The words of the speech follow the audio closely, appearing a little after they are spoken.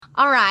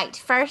All right.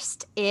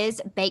 First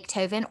is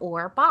Beethoven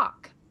or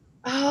Bach.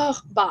 Oh,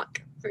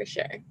 Bach for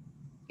sure.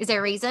 Is there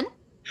a reason?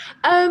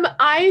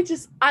 I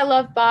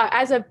love Bach.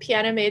 As a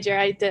piano major,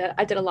 I did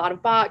a lot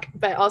of Bach,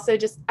 but also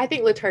just I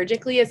think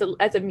liturgically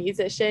as a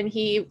musician,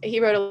 he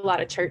wrote a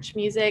lot of church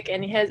music,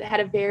 and he has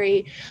had a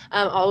very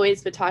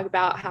always would talk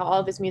about how all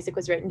of his music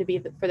was written to be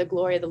for the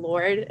glory of the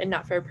Lord and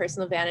not for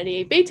personal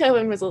vanity.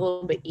 Beethoven was a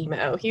little bit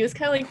emo. He was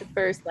kind of like the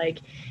first like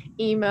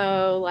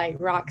emo like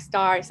rock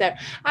star. So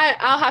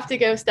I'll have to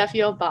go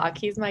Steffi Bach.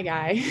 He's my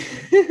guy.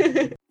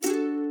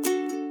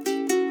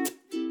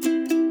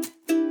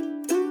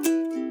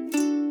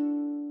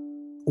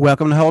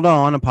 Welcome to Hold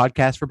On, a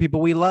podcast for people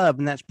we love,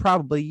 and that's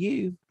probably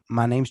you.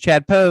 My name's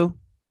Chad Poe.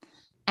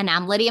 And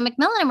I'm Lydia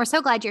McMillan, and we're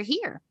so glad you're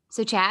here.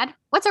 So, Chad,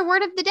 what's our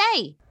word of the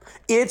day?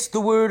 It's the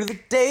word of the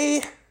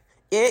day.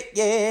 Yeah,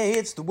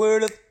 it's the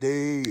word of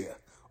the day.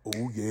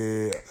 Oh,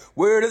 yeah.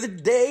 Word of the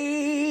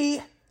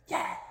day.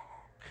 Yeah.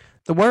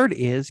 The word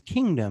is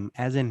kingdom,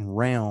 as in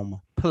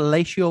realm,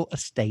 palatial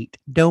estate,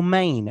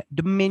 domain,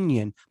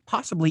 dominion,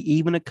 possibly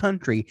even a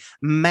country,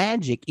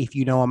 magic if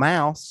you know a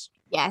mouse.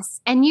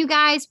 Yes. And you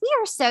guys, we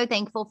are so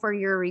thankful for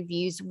your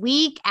reviews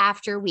week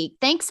after week.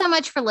 Thanks so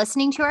much for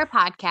listening to our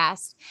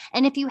podcast.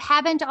 And if you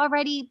haven't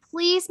already,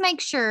 please make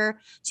sure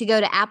to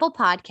go to Apple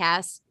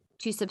Podcasts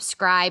to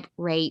subscribe,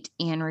 rate,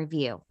 and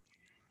review.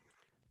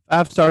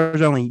 5 stars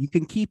only. You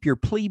can keep your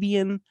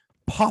plebeian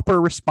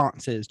pauper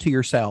responses to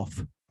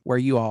yourself where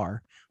you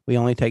are. We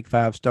only take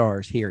 5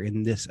 stars here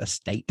in this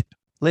estate.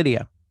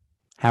 Lydia,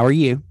 how are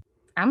you?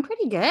 I'm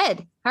pretty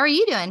good. How are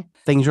you doing?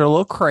 Things are a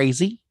little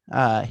crazy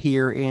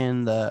here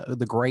in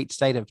the great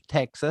state of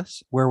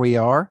Texas, where we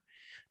are.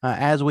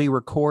 As we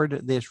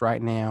record this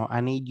right now,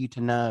 I need you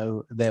to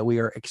know that we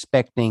are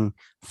expecting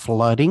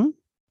flooding,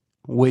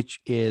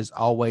 which is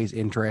always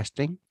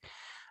interesting.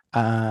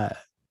 Should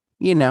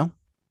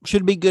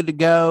be good to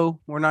go.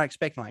 We're not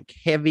expecting like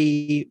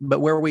heavy, but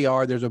where we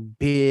are, there's a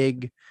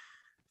big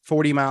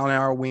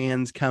 40-mile-an-hour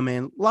winds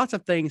coming, lots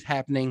of things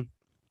happening.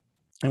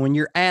 And when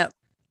you're at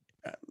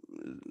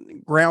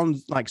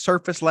ground, like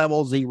surface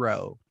level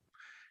 0,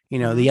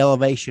 the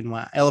elevation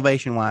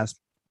wise,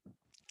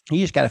 you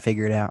just got to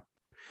figure it out.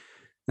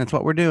 That's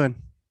what we're doing.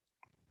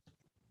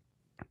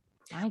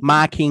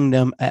 My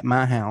kingdom at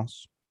my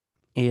house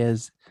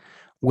is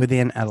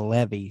within a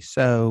levee,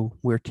 so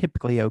we're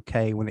typically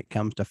okay when it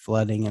comes to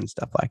flooding and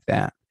stuff like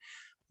that.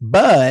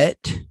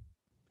 But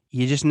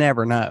you just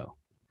never know.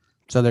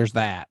 So there's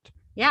that.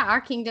 Yeah,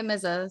 our kingdom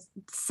is a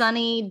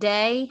sunny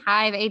day,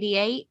 high of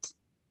 88,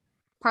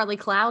 partly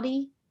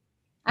cloudy.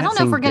 I don't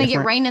know if we're going to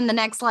get rain in the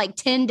next like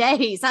 10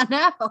 days. I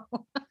know.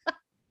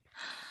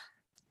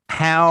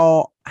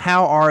 How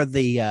are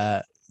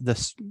the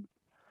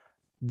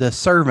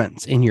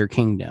servants in your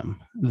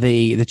kingdom,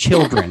 the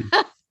children?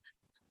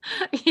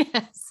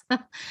 Yes.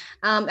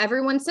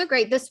 Everyone's so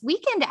great. This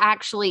weekend,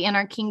 actually, in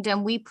our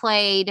kingdom, we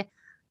played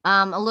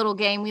a little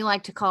game we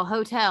like to call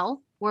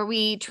Hotel, where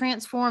we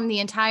transform the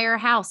entire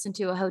house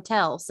into a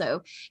hotel.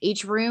 So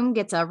each room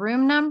gets a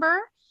room number.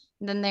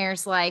 Then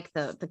there's like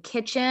the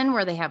kitchen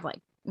where they have like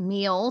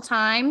meal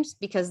times,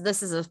 because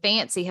this is a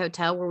fancy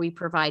hotel where we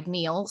provide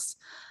meals.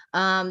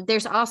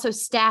 There's also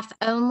staff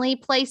only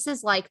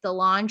places like the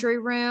laundry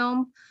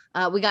room.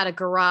 We got a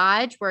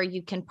garage where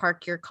you can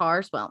park your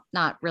cars. Well,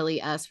 not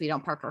really us. We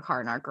don't park our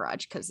car in our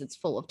garage because it's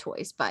full of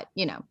toys, but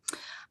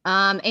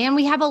and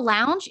we have a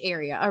lounge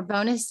area. Our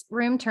bonus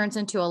room turns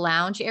into a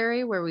lounge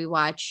area where we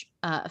watch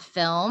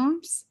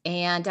films,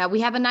 and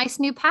we have a nice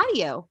new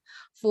patio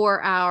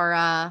for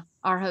our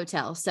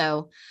hotel.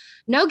 So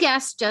no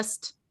guests,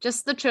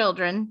 just the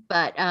children.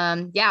 But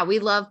yeah, we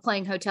love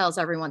playing hotels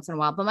every once in a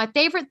while. But my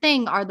favorite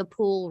thing are the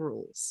pool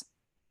rules.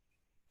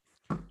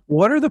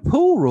 What are the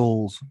pool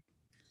rules?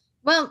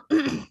 Well,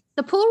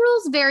 the pool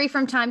rules vary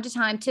from time to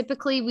time.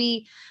 Typically,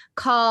 we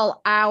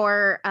call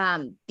our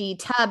the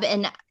tub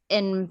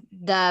in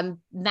the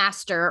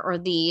master or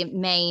the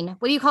main,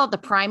 what do you call it? The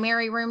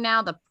primary room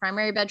now, the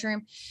primary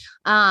bedroom.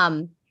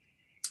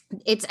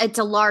 It's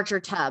a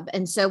larger tub.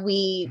 And so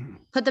we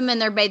put them in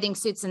their bathing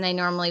suits, and they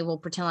normally will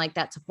pretend like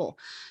that's a pool.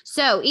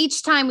 So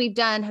each time we've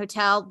done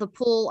hotel, the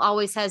pool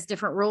always has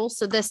different rules.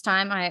 So this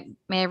time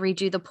may I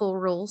read you the pool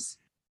rules?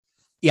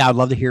 Yeah, I'd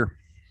love to hear.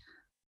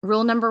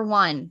 Rule number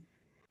 1,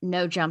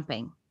 no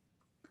jumping.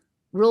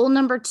 Rule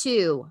number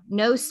 2,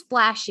 no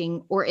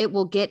splashing, or it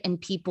will get in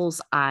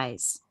people's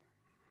eyes.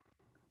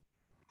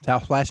 That's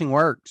how splashing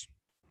works.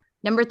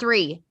 Number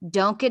 3,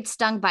 don't get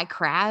stung by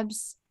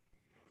crabs.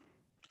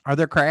 Are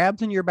there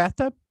crabs in your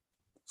bathtub?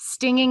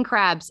 Stinging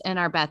crabs in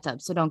our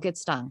bathtub, so don't get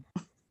stung.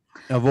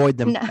 Avoid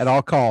them at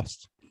all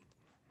costs.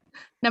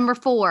 Number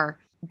 4,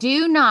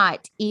 do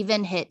not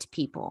even hit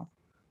people.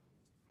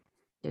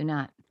 Do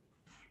not.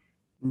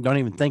 Don't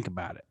even think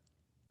about it.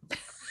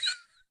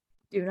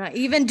 Do not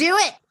even do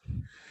it.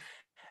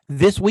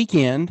 This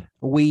weekend,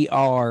 we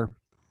are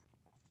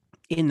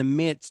in the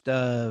midst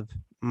of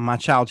my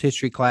child's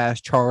history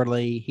class,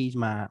 Charlie. He's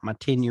my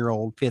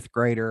 10-year-old 5th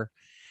grader.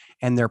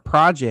 and their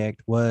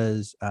project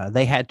was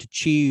they had to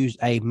choose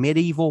a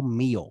medieval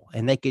meal,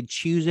 and they could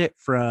choose it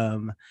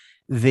from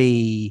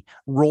the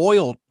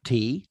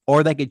royalty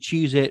or they could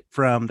choose it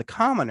from the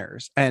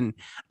commoners. And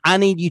I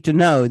need you to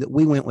know that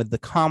we went with the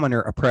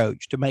commoner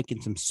approach to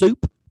making some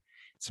soup,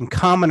 some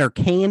commoner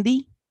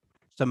candy,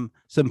 some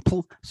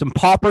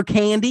pauper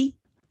candy,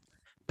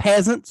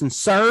 peasants and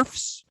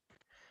serfs.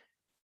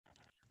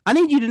 I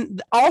need you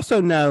to also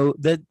know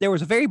that there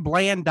was a very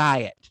bland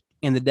diet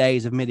in the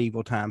days of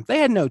medieval times. They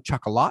had no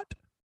chocolate,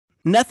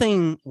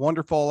 nothing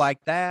wonderful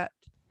like that.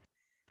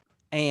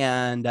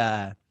 And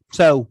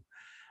so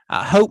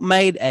Hope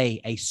made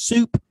a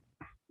soup.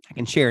 I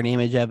can share an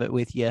image of it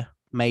with you.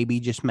 Maybe,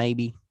 just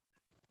maybe.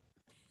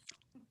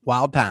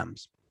 Wild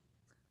times.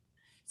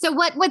 So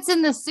what's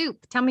in the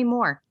soup? Tell me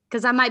more,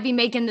 because I might be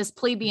making this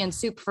plebeian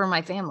soup for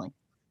my family.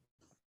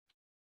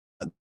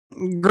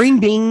 Green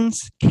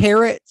beans,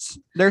 carrots.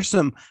 There's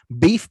some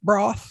beef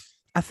broth,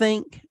 I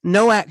think.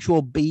 No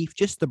actual beef,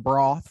 just the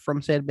broth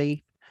from said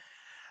beef.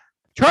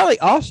 Charlie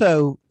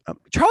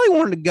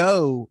wanted to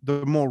go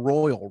the more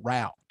royal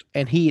route,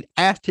 and he had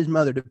asked his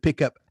mother to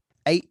pick up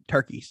 8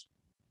 turkeys.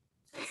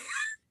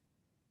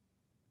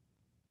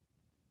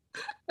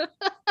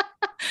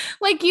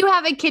 Like, you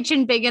have a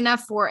kitchen big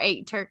enough for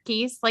 8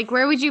 turkeys. Like,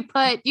 where would you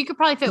you could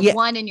probably fit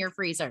one in your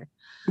freezer.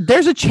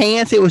 There's a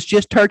chance it was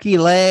just turkey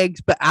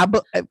legs, but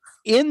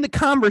in the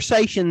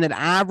conversation that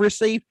I've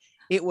received,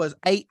 it was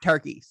 8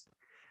 turkeys.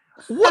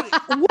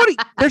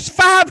 There's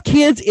 5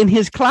 kids in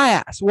his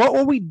class. What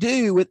will we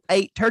do with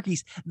 8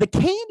 turkeys? The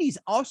candy's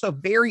also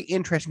very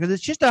interesting because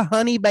it's just a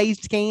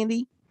honey-based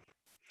candy.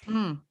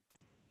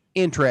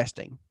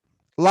 Interesting.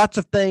 Lots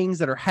of things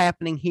that are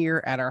happening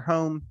here at our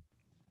home.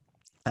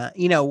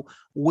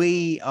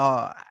 We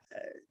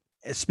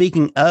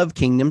speaking of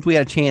kingdoms, we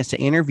had a chance to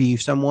interview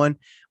someone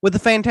with a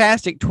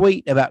fantastic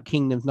tweet about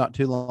kingdoms not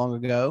too long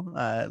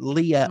ago.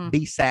 Leah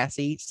B.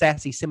 Sassy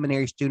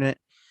seminary student.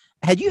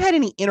 Had you had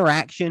any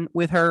interaction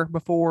with her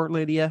before,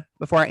 Lydia,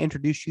 before I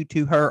introduced you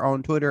to her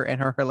on Twitter and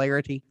her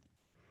hilarity?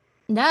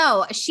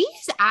 No,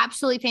 she's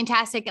absolutely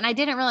fantastic. And I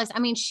didn't realize,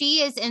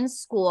 she is in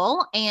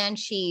school and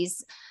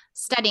she's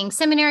studying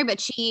seminary,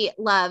 but she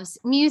loves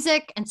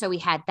music. And so we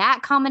had that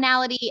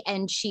commonality,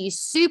 and she's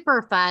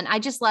super fun. I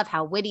just love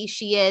how witty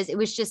she is. It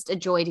was just a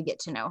joy to get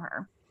to know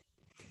her.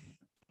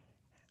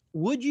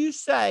 Would you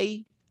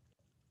say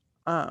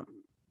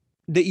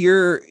that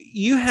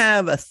you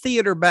have a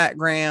theater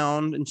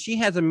background and she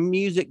has a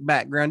music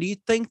background? Do you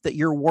think that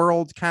your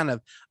worlds kind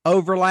of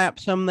overlap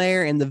some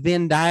there in the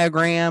Venn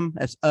diagram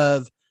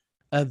of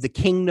the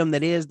kingdom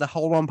that is the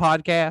Hold On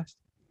podcast?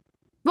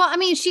 Well,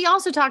 she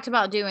also talked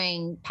about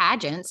doing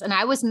pageants, and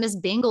I was Miss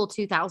Bingle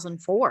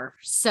 2004.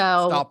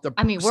 So,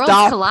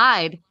 worlds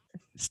collide.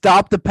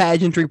 Stop the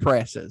pageantry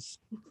presses.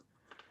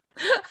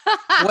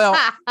 Well,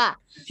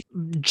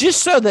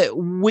 just so that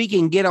we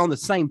can get on the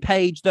same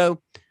page,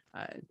 though,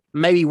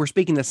 maybe we're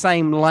speaking the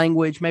same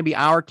language. Maybe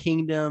our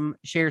kingdom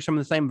shares some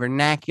of the same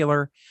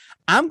vernacular.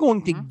 I'm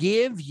going to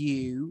give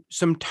you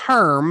some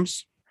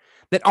terms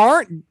that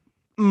aren't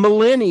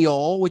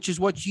millennial, which is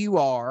what you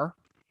are,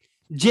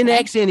 Gen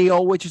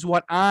Xennial, which is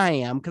what I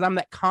am, because I'm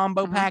that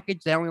combo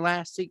package that only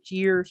lasts 6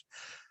 years,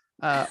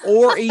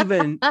 or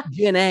even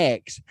Gen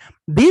X.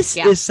 This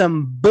is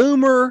some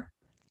boomer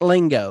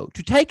lingo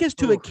to take us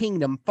to a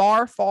kingdom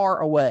far, far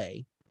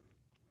away.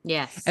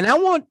 Yes. And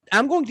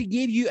I'm going to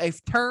give you a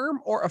term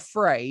or a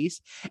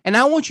phrase, and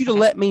I want you to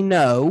let me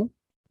know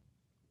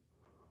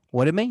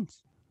what it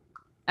means.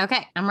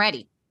 Okay, I'm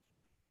ready.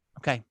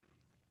 Okay.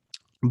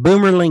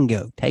 Boomer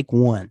lingo, take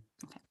 1.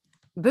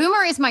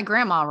 Boomer is my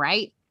grandma,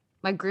 right?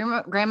 My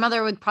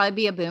grandmother would probably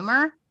be a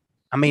boomer.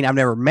 I've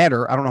never met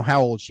her. I don't know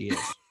how old she is.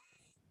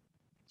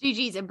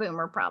 Gigi's a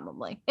boomer,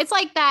 probably. It's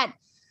like that,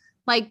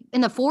 like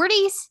in the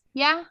 40s.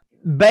 Yeah.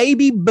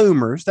 Baby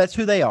boomers. That's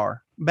who they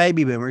are.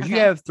 Baby boomers. Okay. You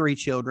have 3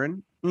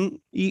 children.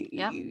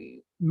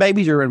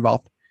 Babies are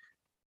involved.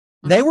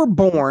 They were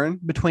born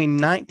between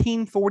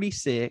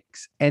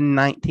 1946 and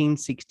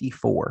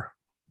 1964.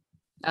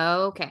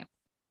 Okay.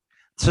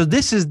 So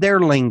this is their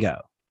lingo.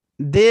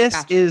 This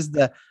is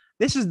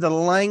the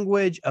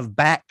language of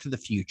Back to the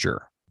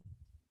Future.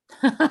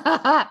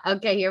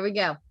 Okay, here we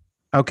go.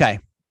 Okay.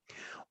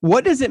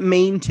 What does it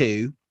mean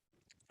to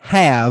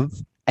have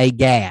a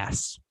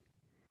gas?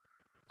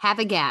 Have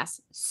a gas.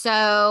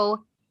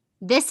 So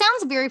this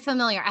sounds very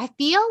familiar. I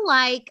feel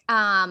like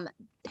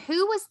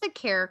who was the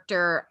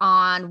character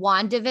on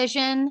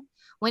WandaVision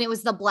when it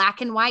was the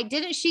black and white?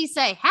 Didn't she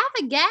say have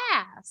a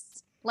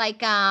gas?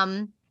 Like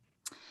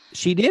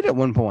she did at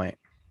one point.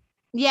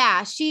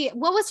 Yeah,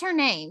 what was her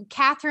name?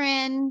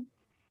 Catherine.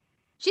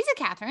 She's a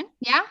Catherine.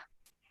 Yeah.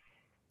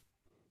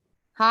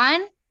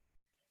 Hahn?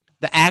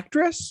 The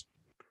actress?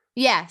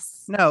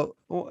 Yes. No,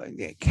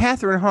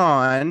 Catherine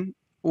Hahn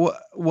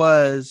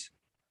was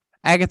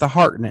Agatha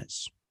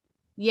Harkness.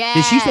 Yeah.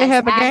 Did she say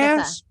have a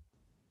gas?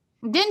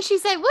 Didn't she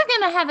say we're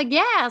going to have a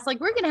gas? Like,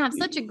 we're going to have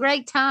such a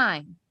great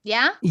time.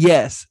 Yeah.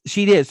 Yes,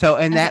 she did. So,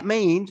 and that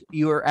means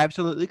you are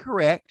absolutely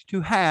correct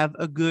to have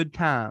a good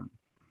time.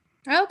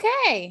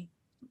 Okay.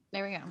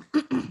 There we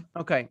go.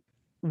 Okay.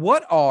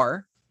 What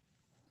are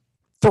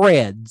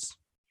threads?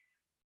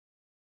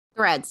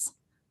 Threads.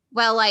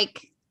 Well,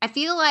 like, I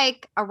feel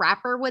like a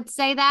rapper would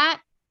say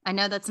that. I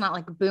know that's not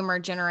like a boomer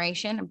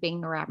generation of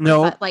being a rapper,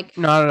 No, but like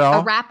not at a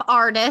all. rap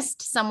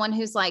artist, someone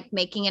who's like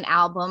making an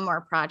album or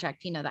a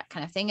project, that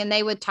kind of thing. And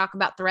they would talk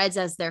about threads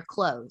as their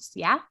clothes.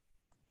 Yeah.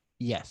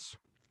 Yes.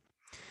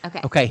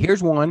 Okay. Okay.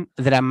 Here's one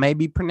that I may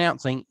be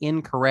pronouncing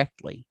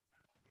incorrectly.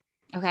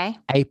 Okay.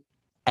 A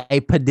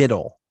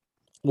padiddle.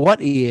 What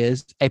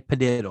is a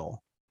padiddle?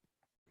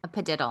 A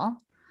padiddle.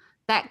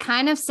 That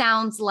kind of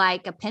sounds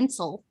like a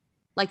pencil.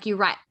 Like you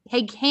write,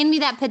 hey, hand me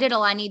that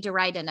padiddle. I need to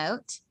write a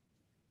note.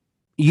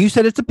 You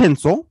said it's a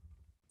pencil.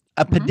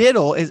 A Mhm.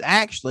 padiddle is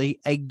actually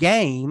a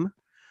game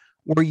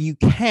where you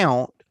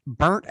count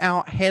burnt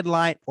out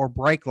headlight or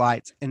brake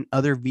lights in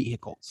other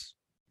vehicles.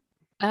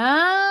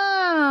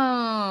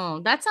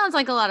 Oh, that sounds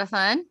like a lot of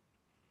fun.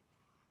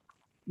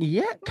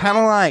 Yeah, kind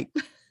of like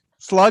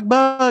slug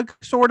bug,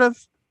 sort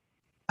of.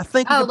 I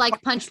think. you Oh, could like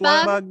play punch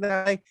slug bug?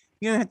 that way.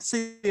 You don't have to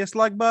see a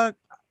slug bug.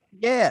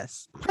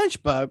 Yes,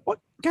 punch bug. What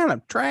kind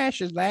of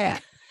trash is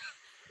that?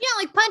 Yeah,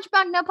 like punch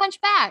bug, no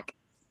punch back.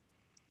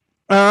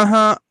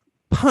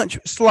 Punch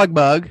slug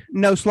bug,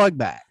 no slug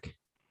back.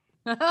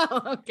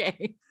 Oh,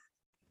 okay.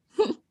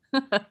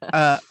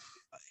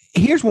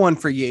 Here's one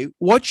for you.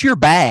 What's your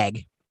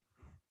bag?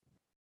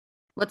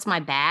 What's my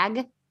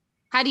bag?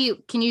 Can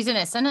you use it in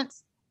a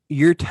sentence?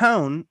 Your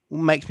tone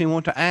makes me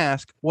want to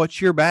ask,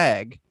 what's your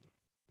bag?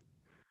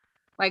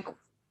 Like,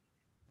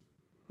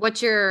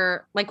 what's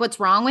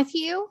wrong with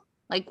you?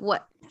 Like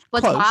what's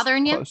Close,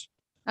 bothering you? close.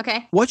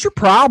 Okay. What's your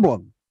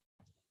problem?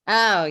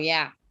 Oh,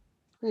 yeah.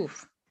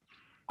 Oof.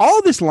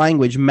 All this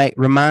language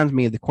reminds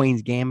me of the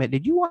Queen's Gambit.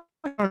 Did you watch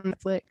it on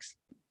Netflix?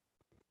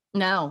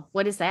 No.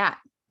 What is that?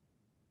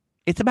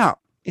 It's about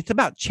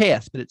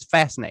chess, but it's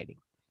fascinating.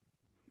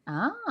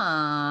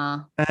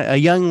 Ah. A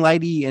young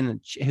lady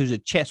who's a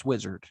chess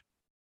wizard.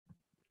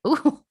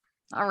 Ooh.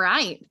 All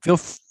right. Feel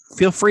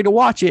free to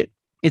watch it.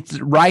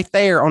 It's right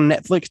there on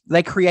Netflix.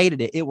 They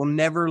created it. It will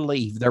never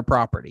leave their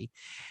property.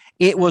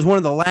 It was one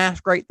of the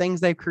last great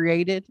things they've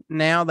created.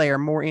 Now they are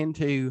more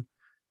into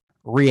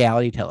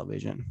reality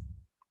television.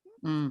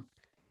 Mm.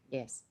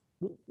 Yes.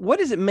 What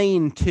does it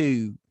mean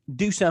to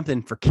do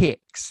something for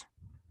kicks?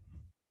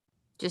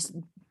 Just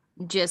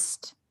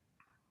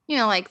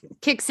like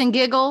kicks and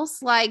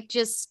giggles, like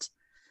just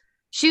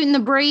shooting the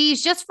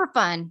breeze just for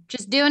fun,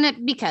 just doing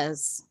it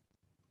because.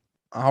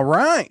 All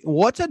right.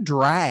 What's a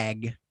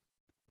drag?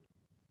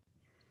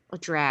 A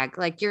drag,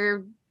 like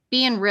you're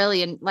being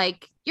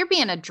you're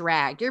being a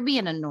drag, you're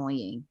being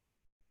annoying.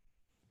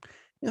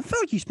 I feel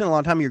like you spend a lot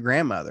of time with your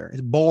grandmother.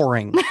 It's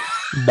boring.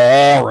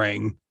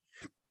 Boring.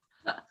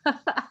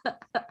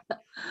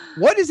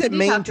 What does it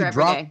mean to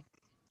drop?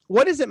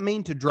 What does it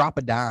mean to drop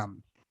a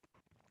dime?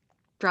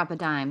 Drop a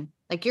dime.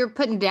 Like you're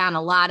putting down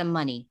a lot of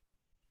money.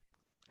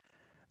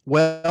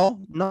 Well,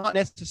 not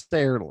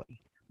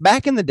necessarily.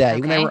 Back in the day,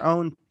 when they Okay.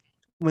 were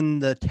when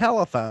the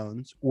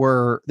telephones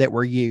were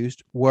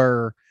used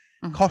were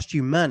Mhm. cost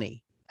you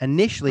money.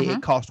 Initially, Mhm.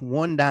 it cost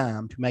 1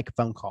 dime to make a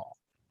phone call.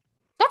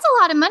 That's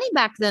a lot of money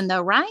back then,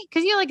 though, right?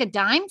 Because you're like a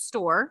dime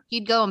store.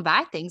 You'd go and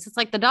buy things. It's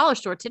like the dollar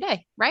store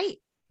today, right?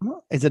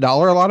 Well, is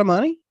 $1 a lot of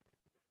money?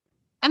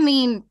 I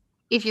mean,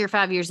 if you're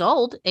 5 years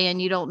old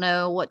and you don't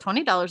know what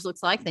 $20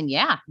 looks like, then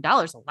yeah,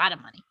 $1's a lot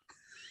of money.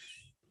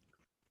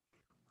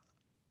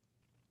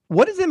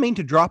 What does it mean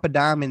to drop a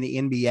dime in the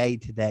NBA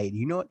today? Do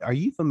you know? Are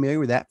you familiar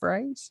with that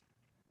phrase?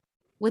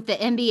 With the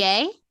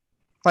NBA,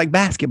 Like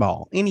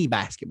basketball, any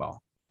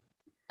basketball.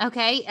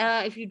 okay,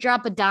 if you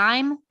drop a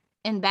dime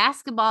in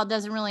basketball, it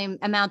doesn't really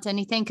amount to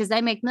anything because they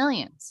make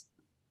millions.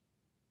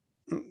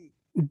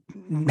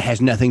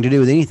 Has nothing to do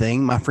with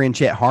anything. My friend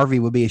Chet Harvey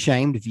would be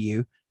ashamed of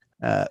you,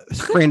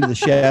 friend of the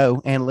show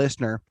and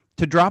listener.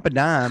 To drop a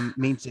dime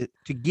means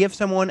to give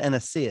someone an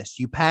assist.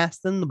 You pass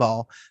them the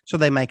ball so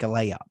they make a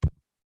layup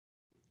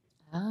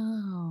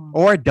Oh,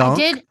 or a dunk.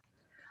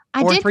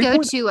 I or did go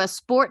three-point- to a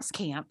sports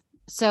camp,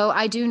 so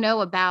I do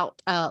know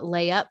about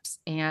layups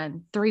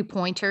and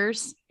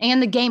 3-pointers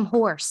and the game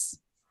horse.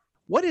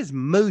 What is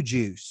moo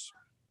juice?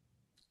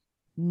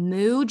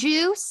 Moo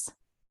juice,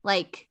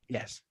 like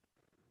Yes.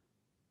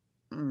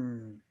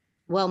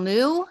 well,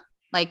 moo,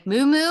 like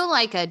moo,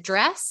 like a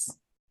dress.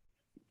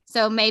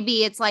 So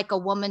maybe it's like a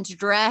woman's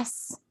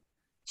dress.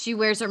 She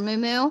wears her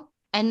moo,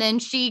 and then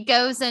she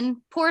goes and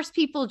pours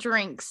people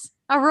drinks,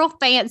 a real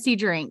fancy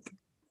drink.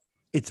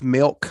 It's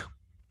milk.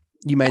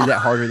 You made that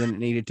harder than it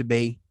needed to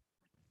be.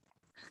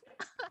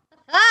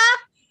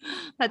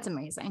 That's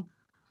amazing.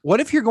 What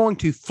if you're going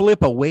to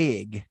flip a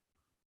wig?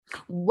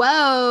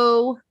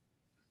 Whoa.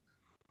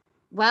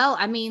 Well,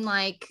 I mean,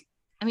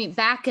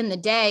 back in the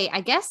day, I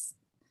guess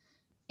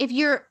if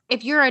you're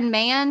a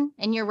man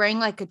and you're wearing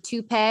like a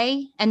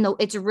toupee and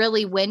it's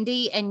really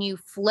windy and you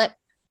flip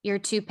your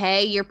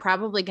toupee, you're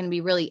probably going to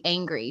be really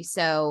angry.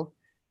 So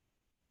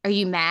are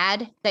you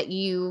mad that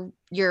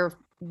your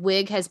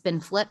wig has been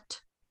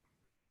flipped?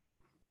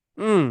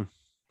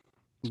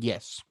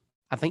 Yes,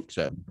 I think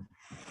so.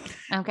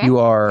 Okay. You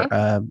are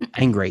Okay.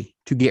 angry,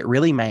 to get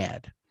really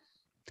mad.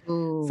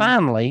 Ooh.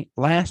 Finally,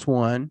 last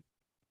one.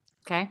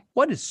 Okay.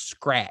 What is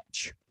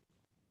scratch?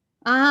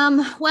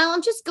 Well,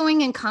 I'm just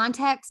going in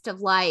context of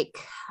like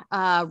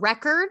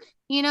record,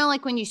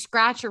 like when you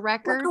scratch a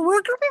record.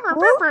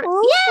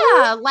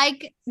 Yeah,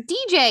 like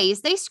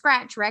DJs, they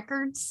scratch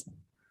records.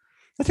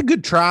 That's a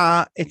good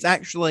try. It's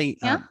actually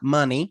Yeah.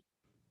 money.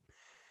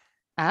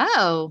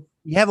 Oh.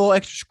 You have a little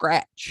extra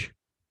scratch.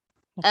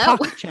 Oh.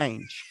 Pocket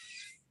change.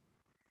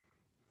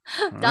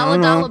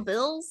 Dollar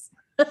bills.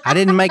 I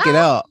didn't make it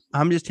up.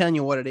 I'm just telling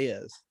you what it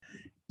is.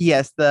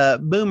 Yes, the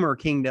Boomer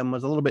Kingdom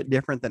was a little bit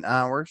different than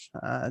ours.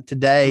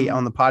 Today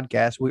on the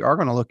podcast, we are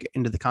going to look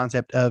into the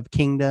concept of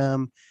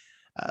kingdom.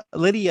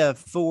 Lydia,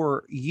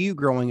 for you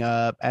growing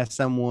up as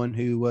someone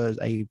who was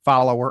a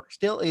follower,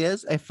 still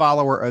is a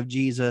follower of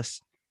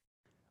Jesus,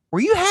 were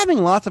you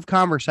having lots of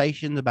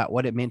conversations about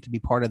what it meant to be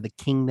part of the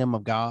kingdom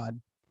of God?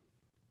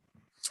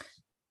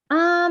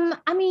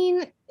 I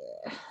mean,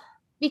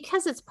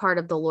 because it's part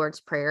of the Lord's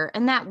Prayer,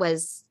 and that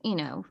was,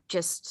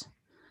 just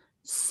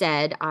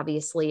said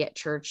obviously at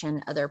church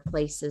and other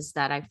places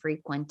that I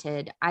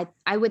frequented,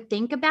 I would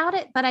think about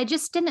it, but I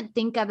just didn't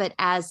think of it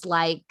as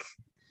like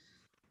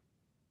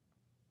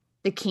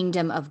the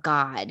kingdom of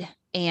God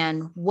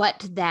and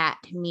what that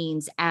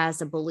means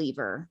as a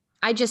believer.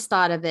 I just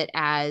thought of it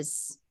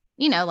as,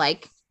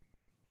 like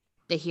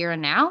the here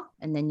and now,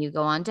 and then you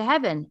go on to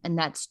heaven, and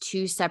that's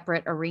two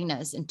separate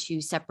arenas and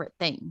two separate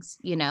things,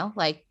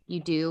 like you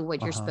do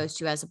what you're supposed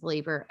to as a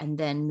believer and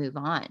then move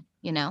on.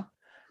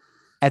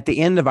 At the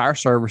end of our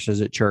services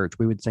at church,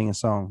 we would sing a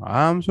song.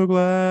 I'm so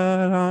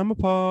glad I'm a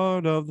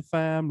part of the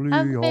family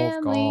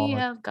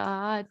of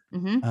God.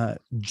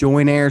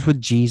 Join heirs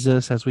with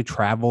Jesus as we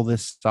travel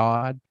this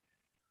sod.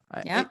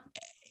 Yeah.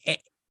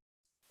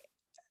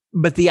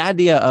 But the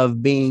idea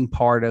of being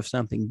part of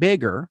something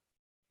bigger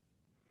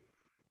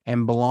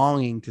and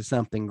belonging to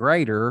something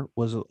greater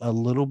was a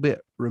little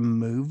bit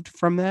removed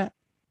from that,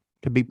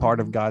 to be part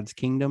of God's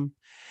kingdom.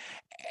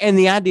 And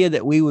the idea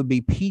that we would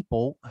be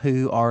people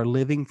who are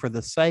living for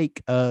the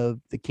sake of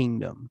the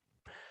kingdom,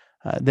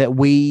 that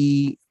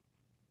we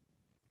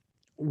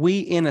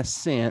in a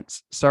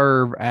sense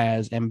serve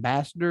as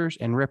ambassadors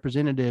and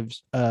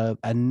representatives of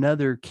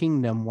another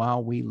kingdom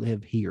while we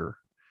live here.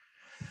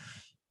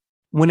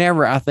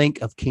 Whenever I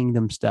think of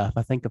kingdom stuff,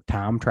 I think of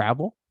time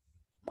travel,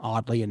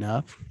 oddly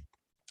enough.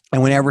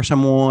 And whenever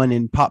someone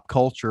in pop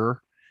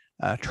culture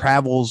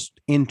travels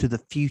into the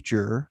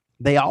future,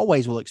 they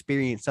always will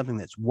experience something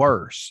that's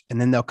worse. And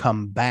then they'll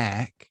come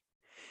back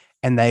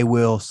and they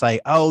will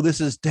say, oh,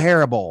 this is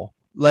terrible.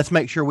 Let's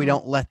make sure we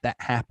don't let that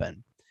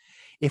happen.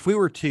 If we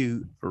were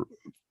to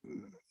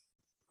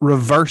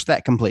reverse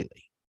that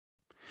completely,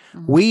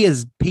 we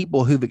as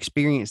people who've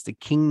experienced the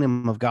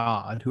kingdom of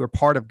God, who are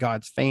part of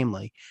God's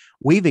family,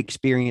 we've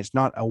experienced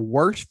not a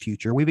worse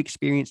future, we've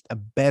experienced a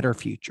better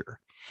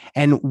future.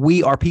 And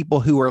we are people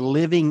who are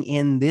living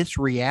in this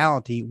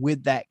reality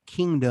with that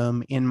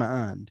kingdom in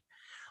mind.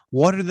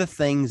 What are the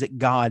things that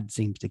God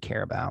seems to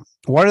care about?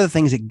 What are the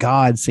things that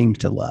God seems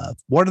to love?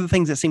 What are the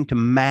things that seem to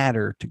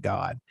matter to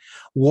God?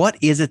 What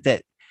is it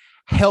that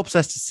helps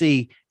us to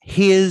see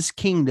his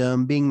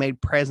kingdom being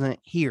made present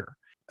here?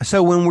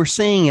 So when we're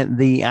seeing it,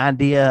 the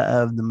idea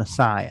of the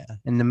Messiah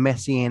and the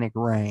messianic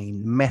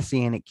reign, the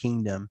messianic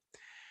kingdom,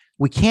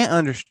 we can't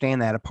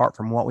understand that apart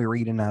from what we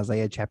read in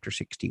Isaiah chapter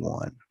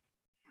 61.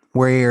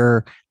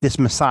 Where this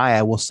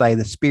Messiah will say,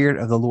 the Spirit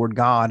of the Lord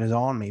God is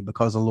on me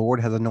because the Lord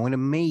has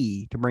anointed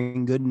me to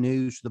bring good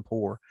news to the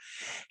poor.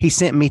 He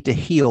sent me to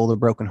heal the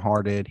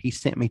brokenhearted. He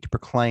sent me to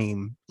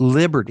proclaim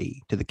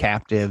liberty to the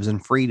captives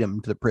and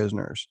freedom to the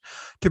prisoners,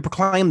 to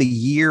proclaim the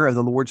year of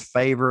the Lord's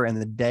favor and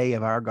the day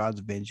of our God's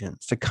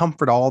vengeance, to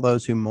comfort all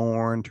those who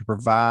mourn, to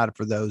provide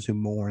for those who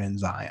mourn in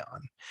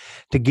Zion,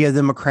 to give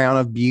them a crown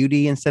of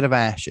beauty instead of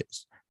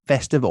ashes,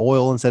 festive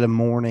oil instead of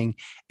mourning,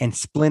 and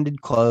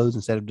splendid clothes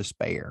instead of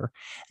despair.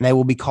 And they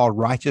will be called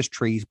righteous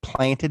trees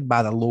planted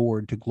by the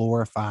Lord to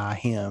glorify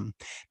him.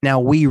 Now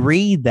we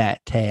read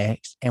that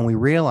text and we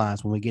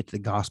realize when we get to the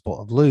Gospel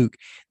of Luke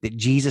that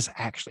Jesus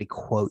actually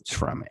quotes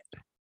from it.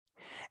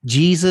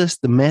 Jesus,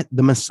 the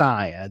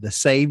Messiah, the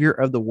Savior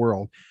of the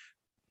world,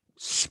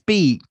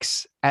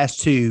 speaks as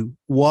to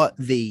what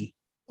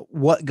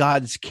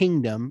God's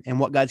kingdom and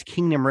what God's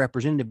kingdom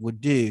representative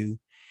would do.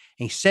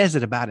 And he says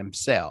it about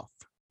himself.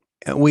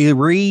 We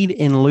read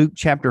in Luke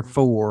chapter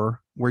 4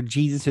 where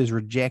Jesus is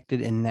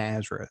rejected in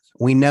Nazareth.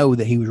 We know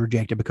that he was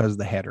rejected because of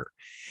the header.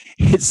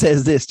 It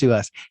says this to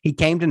us. He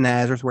came to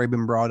Nazareth where he'd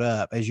been brought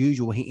up. As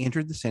usual, he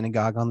entered the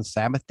synagogue on the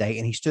Sabbath day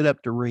and he stood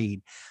up to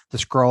read. The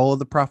scroll of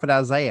the prophet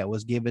Isaiah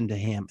was given to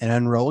him, and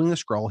unrolling the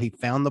scroll, he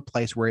found the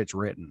place where it's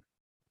written.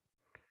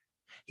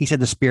 He said,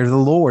 the Spirit of the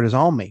Lord is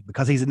on me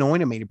because he's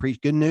anointed me to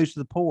preach good news to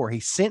the poor. He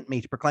sent me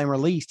to proclaim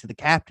release to the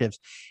captives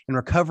and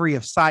recovery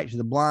of sight to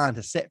the blind,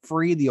 to set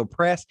free the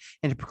oppressed,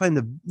 and to proclaim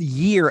the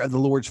year of the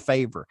Lord's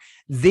favor.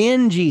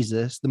 Then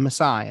Jesus, the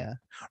Messiah,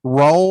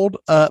 rolled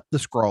up the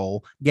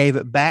scroll, gave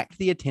it back to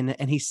the attendant,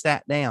 and he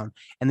sat down.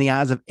 And the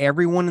eyes of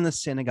everyone in the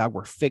synagogue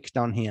were fixed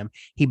on him.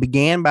 He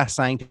began by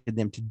saying to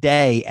them,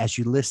 "Today, as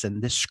you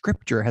listen, this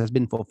scripture has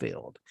been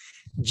fulfilled."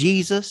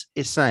 Jesus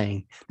is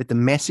saying that the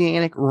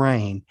messianic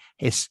reign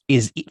is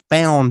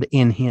found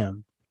in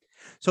him.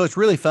 So it's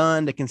really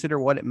fun to consider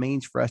what it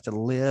means for us to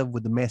live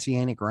with the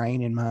messianic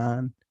reign in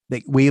mind,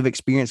 that we have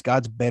experienced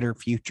God's better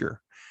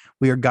future.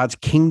 We are God's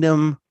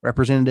kingdom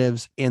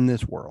representatives in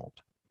this world.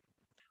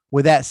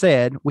 With that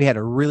said, we had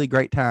a really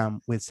great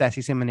time with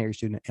Sassy Seminary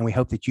Student, and we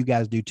hope that you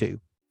guys do too.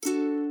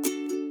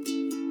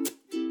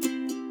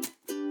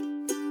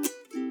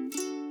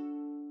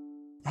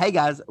 Hey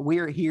guys,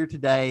 we're here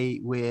today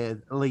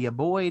with Leah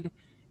Boyd.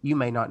 You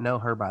may not know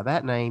her by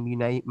that name.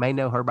 You may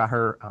know her by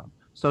her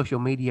social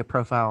media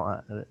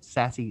profile,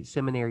 Sassy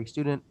Seminary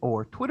Student,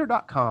 or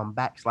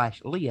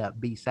twitter.com/Leah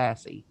B.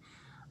 Sassy.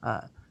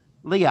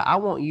 Leah, I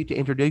want you to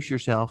introduce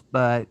yourself,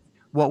 but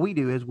what we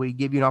do is we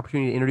give you an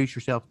opportunity to introduce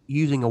yourself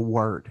using a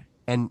word,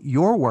 and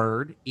your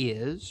word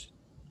is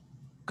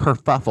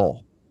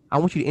kerfuffle. I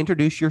want you to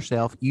introduce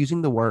yourself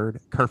using the word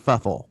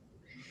kerfuffle.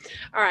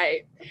 All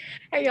right.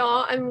 Hey,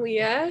 y'all. I'm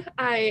Leah.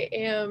 I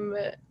am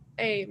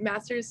a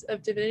Master's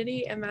of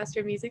Divinity and Master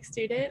of Music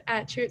student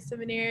at Truett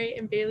Seminary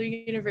and Baylor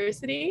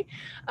University.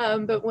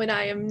 But when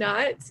I am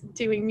not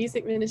doing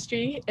music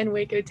ministry in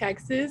Waco,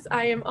 Texas,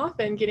 I am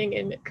often getting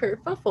in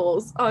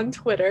kerfuffles on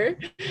Twitter,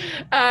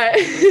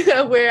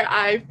 where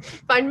I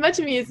find much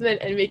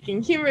amusement and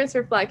making humorous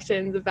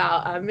reflections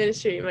about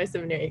ministry and my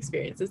seminary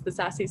experience as the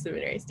Sassy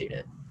Seminary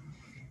Student.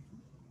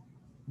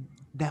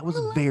 That was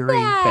very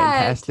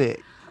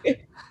fantastic.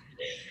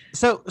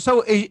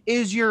 So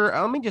is your,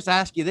 let me just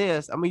ask you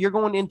this. I mean, you're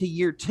going into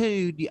year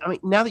 2.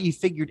 Now that you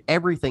figured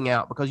everything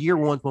out, because year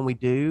 1's when we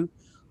do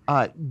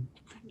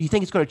you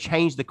think it's going to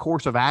change the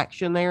course of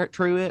action there at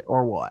Truett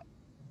or what?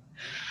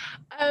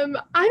 I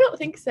don't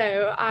think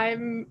so.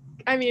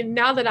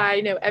 Now that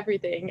I know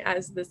everything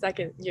as the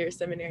second year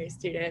seminary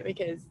student,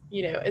 because,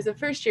 as a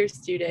first year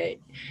student,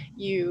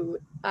 you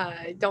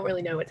don't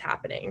really know what's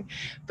happening.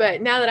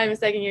 But now that I'm a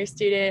second year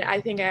student, I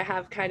think I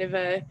have kind of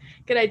a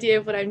good idea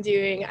of what I'm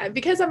doing.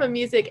 Because I'm a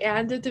music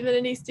and a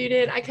divinity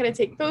student, I kind of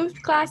take both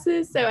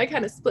classes. So I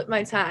kind of split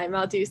my time.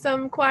 I'll do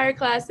some choir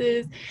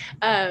classes,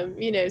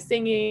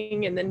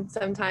 singing, and then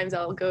sometimes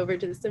I'll go over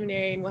to the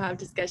seminary and we'll have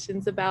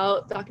discussions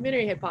about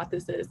documentary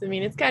hypothesis.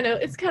 It's kind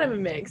of a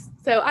mix.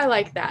 So I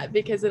like that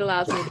because it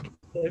allows me to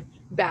kind of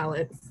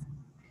balance.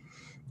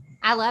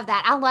 I love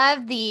that. I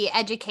love the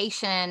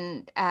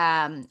education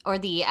or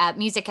the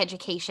music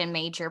education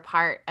major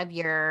part of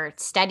your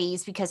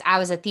studies, because I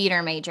was a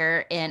theater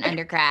major in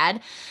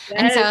undergrad.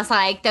 Yes. And so it's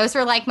like, those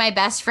were like my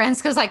best friends,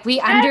 because like we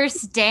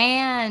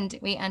understand.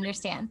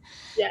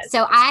 Yes.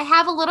 So I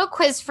have a little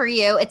quiz for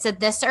you. It's a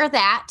this or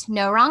that,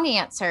 no wrong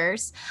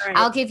answers. Right.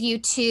 I'll give you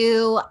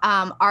 2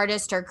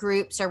 artists or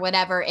groups or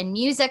whatever in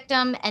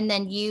musicdom, and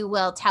then you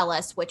will tell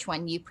us which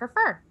one you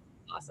prefer.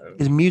 Awesome.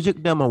 Is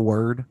musicdom a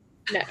word?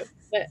 No.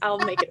 But I'll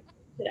make it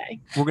today.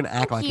 We're going to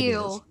act like it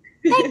is.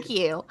 Thank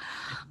you.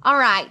 All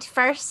right.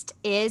 First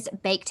is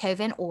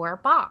Beethoven or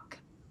Bach?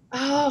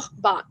 Oh,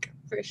 Bach,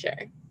 for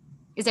sure.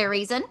 Is there a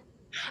reason?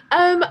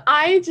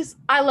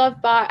 I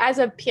love Bach. As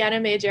a piano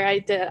major, I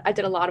did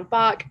a lot of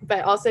Bach,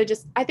 but also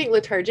just, I think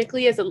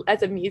liturgically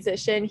as a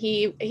musician,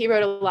 he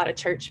wrote a lot of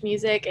church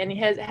music, and he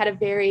has had a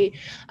very,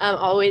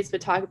 always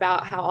would talk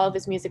about how all of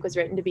his music was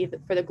written to be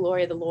for the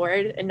glory of the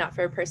Lord and not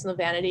for personal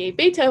vanity.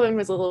 Beethoven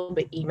was a little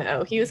bit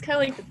emo. He was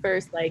kind of like the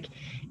first like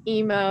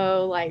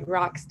emo, like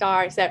rock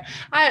star. So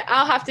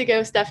I'll have to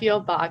go stuffy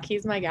old Bach.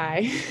 He's my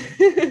guy.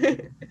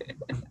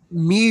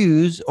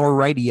 Muse or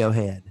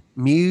Radiohead?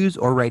 Muse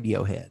or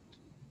Radiohead?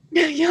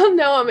 Y'all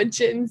know I'm a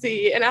Gen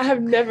Z, and I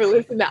have never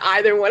listened to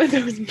either one of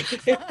those bands.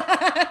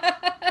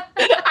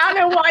 I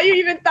don't know why you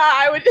even thought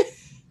I would.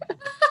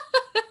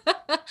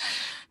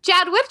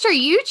 Chad, which are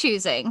you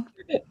choosing?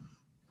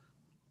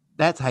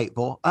 That's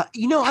hateful. I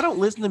don't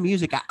listen to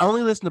music. I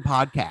only listen to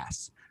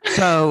podcasts.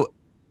 So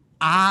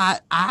I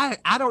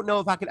don't know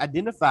if I could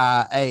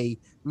identify a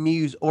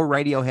Muse or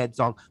Radiohead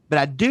song, but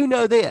I do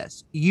know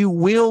this. You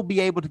will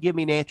be able to give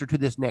me an answer to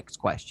this next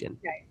question.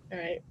 Okay. All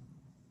right.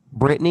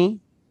 Britney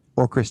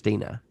or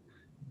Christina?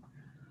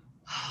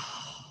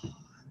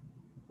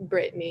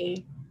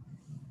 Britney.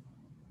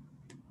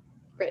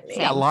 She's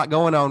got a lot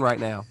going on right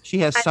now. She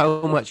has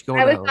so much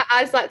going on.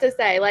 I was about to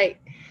say,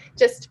 like,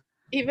 just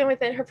even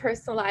within her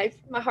personal life,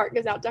 my heart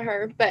goes out to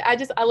her. But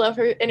I love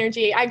her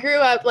energy. I grew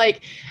up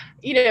like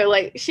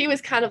she was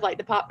kind of like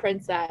the pop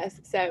princess.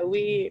 So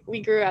we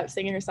grew up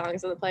singing her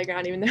songs on the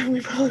playground, even though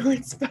we probably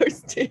weren't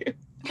supposed to.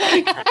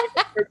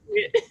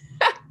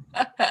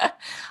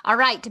 All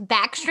right,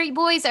 Backstreet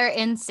Boys or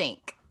NSYNC?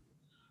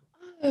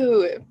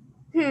 Oh,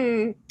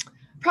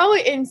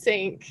 probably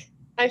NSYNC.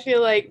 I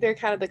feel like they're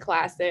kind of the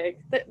classic,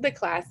 the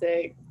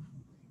classic.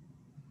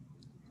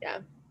 Yeah.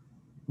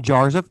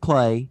 Jars of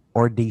Clay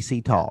or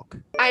DC Talk?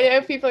 I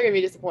know people are gonna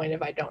be disappointed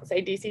if I don't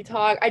say DC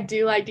Talk. I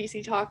do like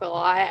DC Talk a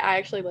lot. I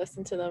actually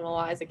listened to them a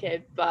lot as a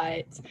kid,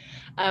 but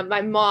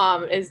my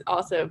mom is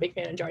also a big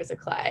fan of Jars of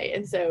Clay,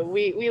 and so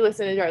we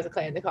listened to Jars of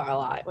Clay in the car a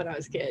lot when I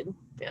was a kid.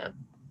 Yeah,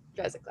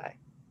 Jars of Clay.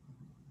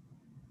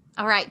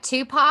 All right,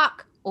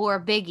 Tupac or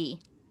Biggie?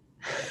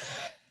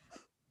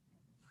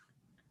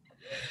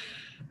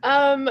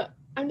 I'm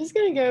just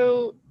gonna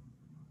go.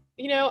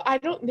 I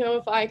don't know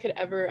if I could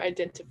ever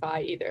identify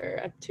either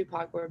a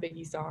Tupac or a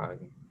Biggie song.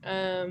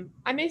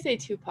 I may say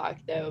Tupac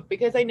though,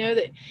 because I know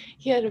that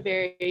he had a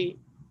very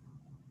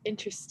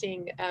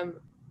interesting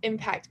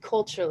impact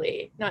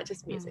culturally, not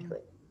just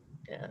musically.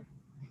 Yeah.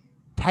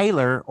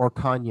 Taylor or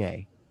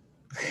Kanye?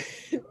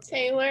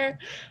 Taylor,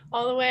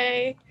 all the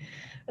way.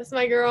 That's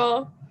my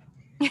girl.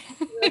 We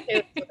love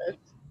Taylor Swift.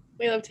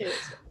 We love Taylor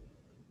Swift.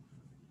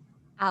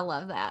 I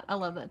love that. I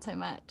love that so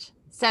much.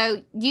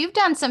 So you've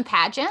done some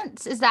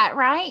pageants, is that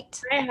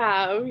right? I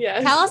have,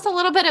 yes. Tell us a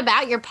little bit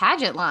about your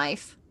pageant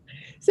life.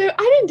 So I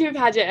didn't do a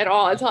pageant at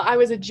all until I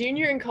was a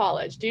junior in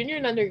college, junior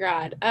in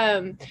undergrad.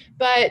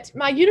 But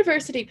my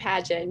university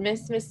pageant,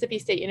 Miss Mississippi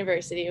State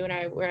University,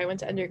 where I went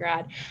to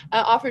undergrad,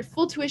 offered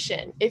full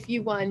tuition if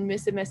you won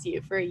Miss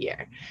MSU for a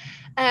year.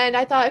 And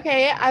I thought,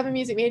 okay, I'm a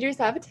music major,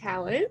 so I have a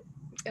talent.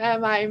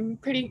 I'm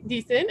pretty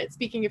decent at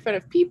speaking in front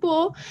of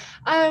people,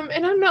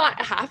 and I'm not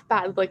half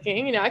bad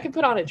looking. I can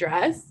put on a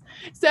dress.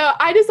 So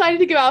I decided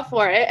to go out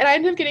for it, and I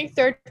ended up getting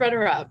third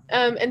runner-up.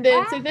 And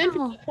then, So then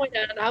from that point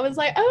on, I was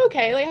like, oh,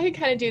 okay, like I can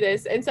kind of do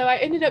this. And so I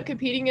ended up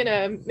competing in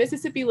a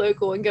Mississippi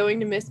local and going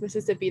to Miss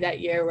Mississippi that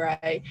year, where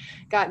I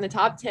got in the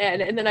top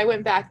 10. And then I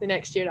went back the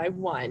next year and I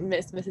won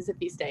Miss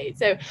Mississippi State.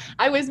 So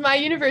I was my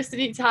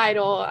university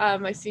title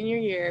my senior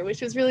year,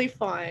 which was really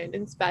fun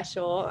and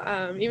special.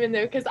 Even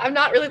though, because I'm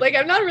not really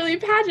a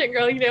pageant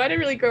girl, I didn't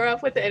really grow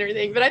up with it and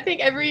everything. But I think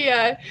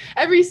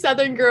every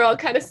Southern girl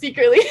kind of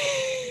secretly.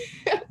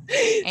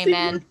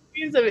 Amen.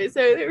 Of it.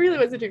 So it really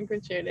was a dream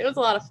come true. It was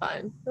a lot of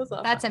fun.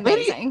 That's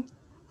amazing.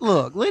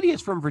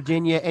 Lydia's from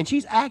Virginia, and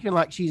she's acting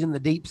like she's in the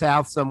deep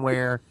South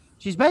somewhere.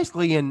 She's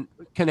basically in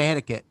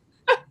Connecticut.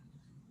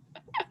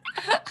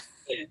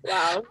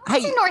 Wow.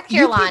 Hey, in North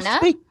Carolina.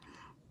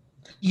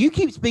 You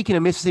keep speaking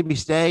of Mississippi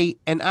State,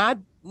 and I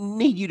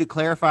need you to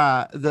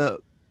clarify the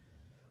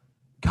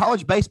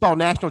college baseball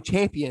national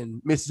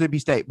champion Mississippi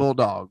State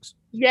Bulldogs.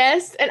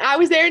 Yes, and I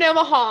was there in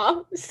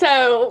Omaha,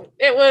 so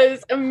it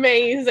was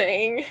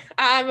amazing.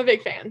 I'm a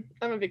big fan.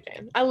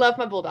 I love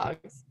my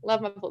Bulldogs.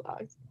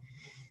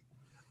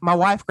 My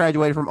wife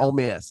graduated from Ole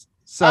Miss,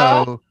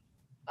 so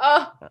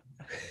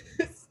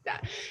it's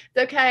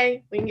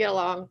okay. We can get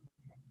along.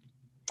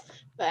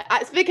 But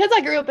it's because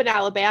I grew up in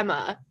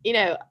Alabama.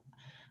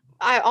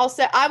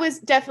 I was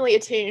definitely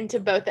attuned to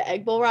both the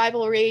Egg Bowl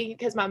rivalry,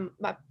 because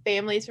my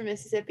family's from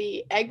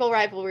Mississippi. Egg Bowl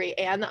rivalry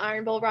and the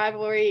Iron Bowl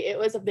rivalry. It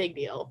was a big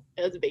deal.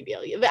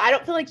 But I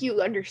don't feel like you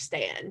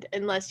understand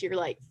unless you're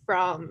like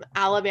from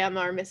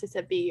Alabama or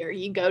Mississippi, or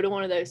you go to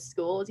one of those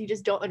schools. You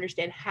just don't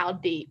understand how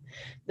deep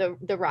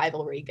the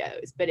rivalry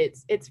goes. But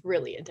it's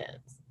really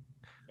intense.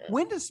 Yeah.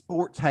 When does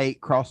sports hate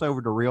cross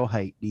over to real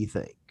hate, do you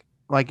think?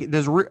 Like,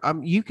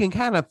 you can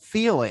kind of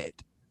feel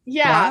it.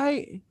 Yeah.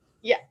 Right?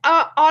 Yeah,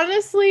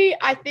 honestly,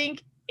 I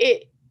think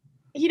it,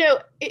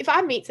 if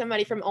I meet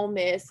somebody from Ole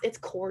Miss, it's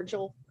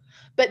cordial,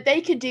 but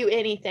they could do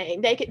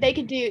anything. They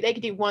could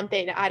do one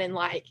thing that I didn't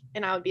like,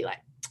 and I would be like,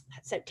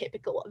 that's so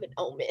typical of an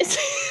Ole Miss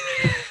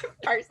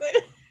person.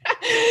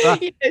 So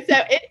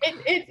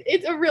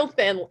it's a real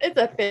thin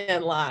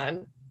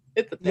line.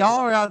 Y'all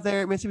are out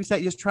there at Mississippi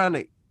State just trying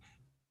to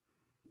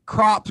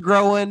crops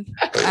growing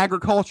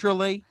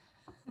agriculturally.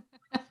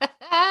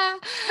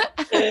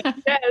 Yes,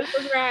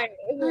 that's right.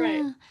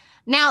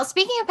 Now,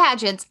 speaking of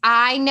pageants,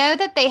 I know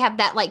that they have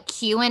that like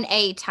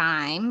Q&A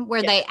time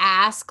where they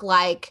ask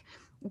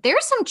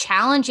there's some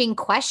challenging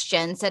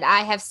questions that I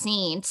have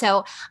seen.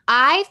 So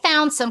I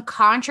found some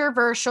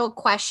controversial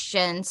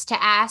questions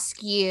to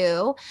ask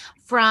you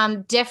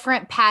from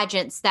different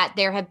pageants that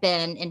there have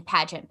been in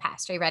pageant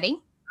past. Are you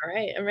ready? All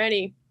right, I'm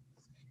ready.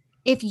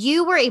 If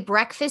you were a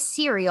breakfast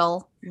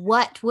cereal,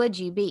 what would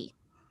you be?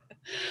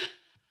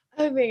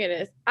 Oh my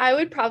goodness. I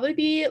would probably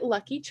be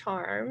Lucky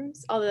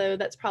Charms, although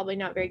that's probably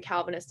not very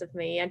Calvinist of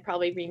me. I'd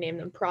probably rename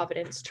them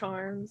Providence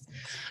Charms.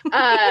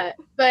 But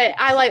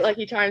I like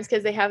Lucky Charms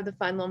because they have the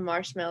fun little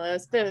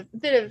marshmallows, bit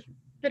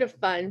of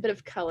fun, bit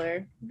of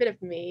color, bit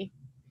of me.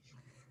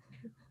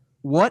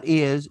 What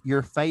is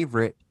your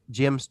favorite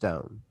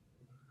gemstone?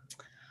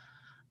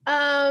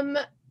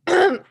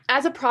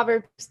 As a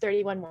Proverbs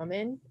 31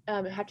 woman,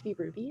 it would have to be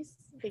rubies,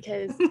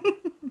 because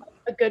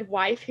a good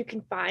wife who can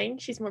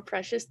find, she's more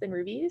precious than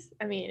rubies.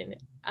 I mean,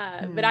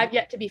 but I've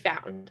yet to be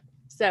found.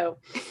 So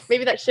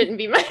maybe that shouldn't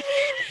be my.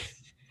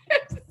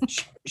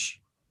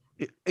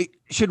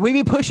 Should we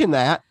be pushing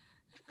that?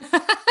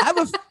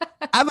 I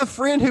have a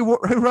friend who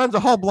runs a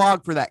whole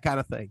blog for that kind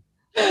of thing.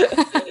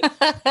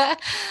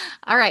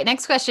 All right,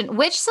 next question.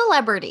 Which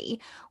celebrity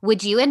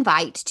would you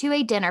invite to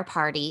a dinner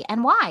party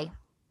and why?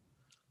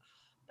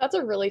 That's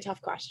a really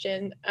tough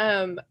question.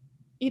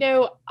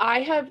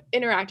 I have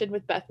interacted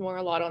with Beth Moore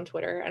a lot on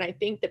Twitter, and I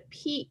think the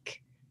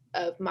peak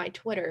of my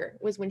Twitter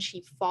was when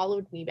she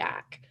followed me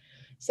back.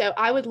 So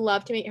I would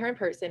love to meet her in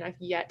person. I've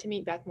yet to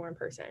meet Beth Moore in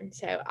person.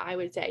 So I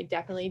would say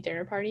definitely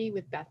dinner party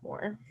with Beth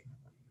Moore.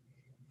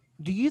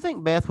 Do you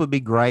think Beth would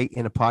be great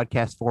in a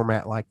podcast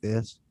format like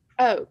this?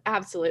 Oh,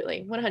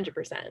 absolutely.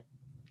 100%.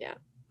 Yeah.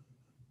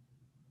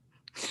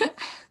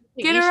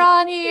 Get her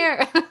on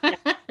here.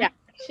 Yeah.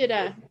 Should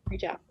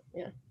reach out.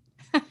 Yeah.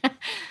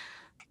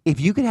 If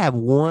you could have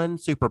one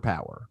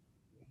superpower,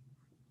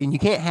 and you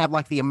can't have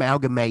like the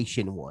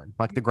amalgamation one,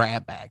 like the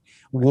grab bag,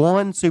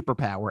 one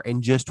superpower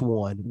and just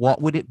one,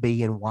 what would it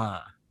be and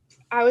why?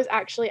 I was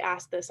actually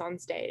asked this on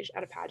stage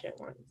at a pageant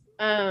once.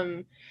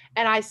 And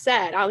I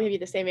said, I'll give you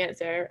the same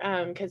answer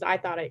because I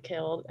thought it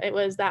killed. It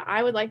was that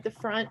I would like the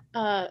front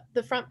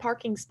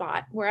parking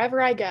spot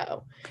wherever I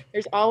go.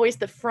 There's always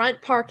the front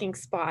parking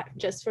spot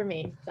just for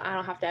me. So I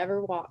don't have to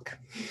ever walk.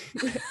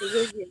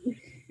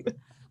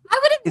 I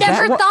would have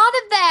never thought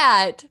of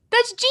that.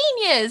 That's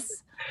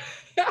genius.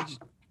 Just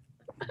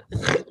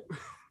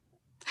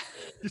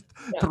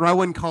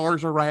throwing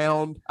cars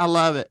around. I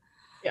love it.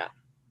 Yeah.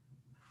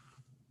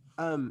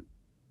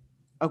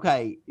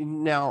 Okay.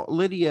 Now,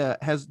 Lydia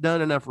has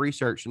done enough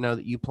research to know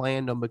that you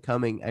planned on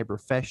becoming a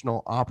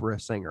professional opera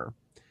singer.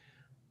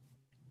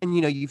 And,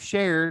 you've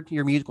shared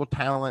your musical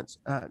talents.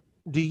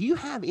 Do you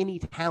have any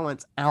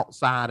talents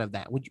outside of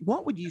that?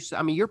 What would you say?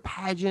 I mean, your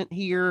pageant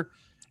here.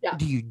 Yeah.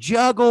 Do you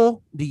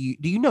juggle? Do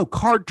you know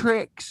card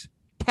tricks?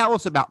 Tell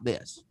us about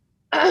this.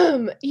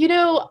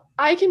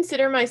 I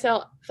consider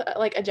myself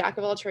like a jack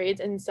of all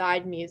trades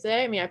inside music.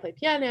 I mean, I play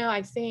piano,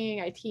 I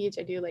sing, I teach,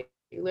 I do like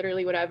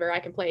literally whatever. I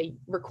can play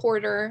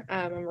recorder.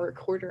 I'm a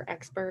recorder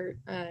expert.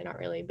 Not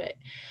really, but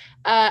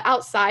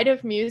outside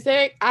of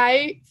music,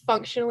 I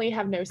functionally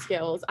have no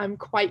skills. I'm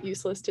quite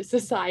useless to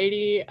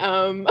society.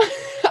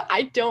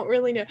 I don't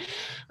really know.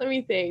 Let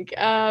me think.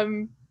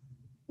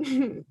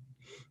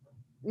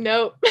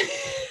 Nope.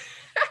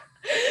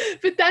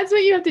 But that's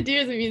what you have to do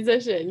as a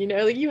musician,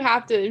 like you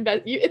have to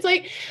invest. It's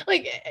like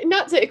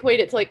not to equate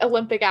it to like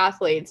Olympic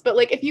athletes, but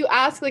like if you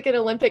ask like an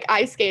Olympic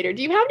ice skater,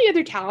 do you have any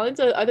other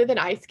talents other than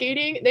ice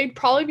skating? They'd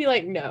probably be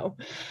like, no.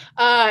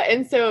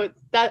 And so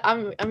that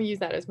I'm gonna use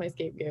that as my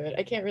scapegoat.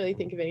 I can't really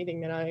think of anything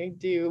that I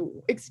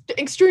do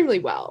extremely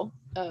well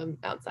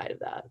outside of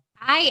that.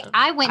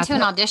 I went to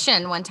an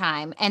audition one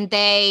time and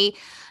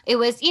it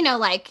was,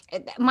 like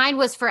mine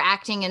was for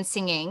acting and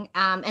singing.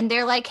 And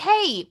they're like,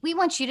 hey, we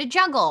want you to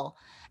juggle.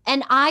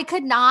 And I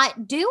could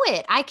not do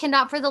it. I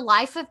cannot for the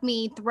life of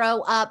me throw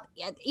up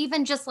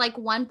even just like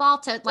one ball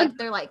to like,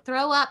 they're like,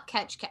 throw up,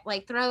 catch,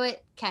 like throw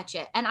it, catch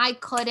it. And I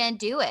couldn't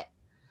do it.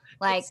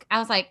 Like, I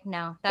was like,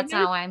 no, that's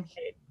not why I'm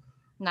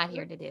not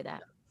here to do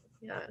that.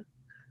 Yeah.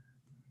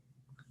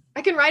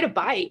 I can ride a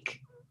bike.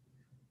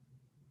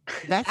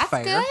 That's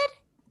fair. Good.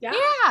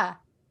 Yeah.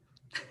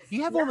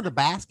 You have one with a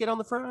basket on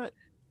the front?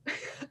 A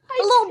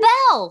little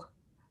bell.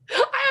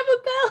 I have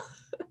a bell.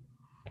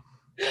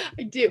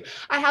 I do.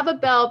 I have a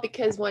bell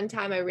because one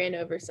time I ran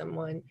over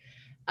someone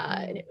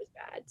and it was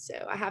bad.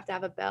 So I have to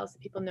have a bell so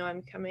people know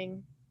I'm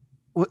coming.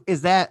 Well,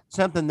 is that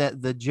something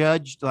that the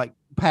judge like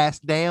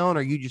passed down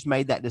or you just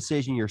made that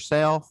decision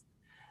yourself?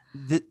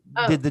 It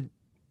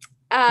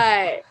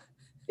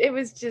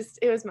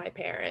was my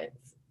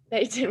parents.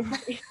 They didn't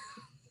want me.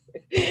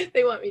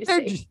 They want me to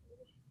say.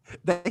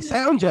 They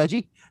sound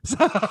judgy.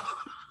 So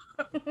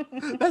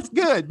that's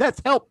good.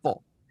 That's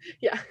helpful.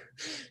 Yeah.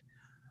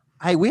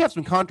 Hey, we have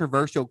some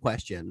controversial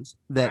questions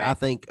that right. I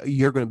think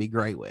you're going to be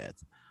great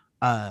with.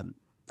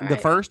 The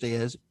first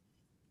is,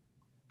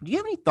 do you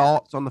have any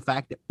thoughts on the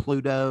fact that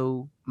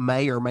Pluto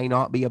may or may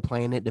not be a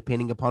planet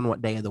depending upon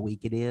what day of the week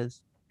it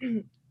is?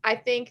 I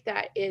think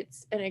that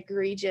it's an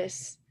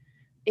egregious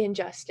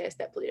injustice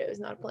that Pluto is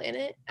not a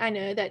planet. I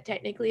know that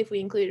technically if we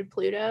included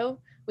Pluto,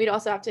 we'd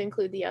also have to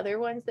include the other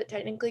ones that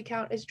technically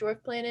count as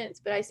dwarf planets,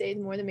 but I say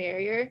the more the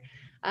merrier.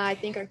 I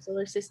think our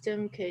solar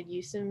system could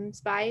use some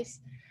spice.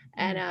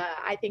 And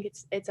I think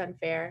it's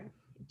unfair.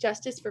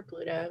 Justice for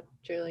Pluto,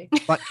 truly.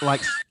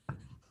 Like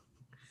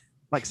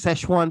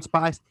Szechuan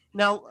spice.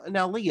 Now,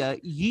 Leah,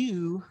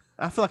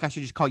 I feel like I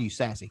should just call you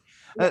Sassy.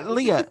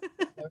 Leah,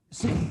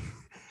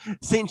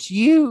 since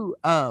you,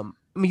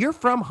 you're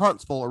from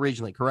Huntsville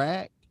originally,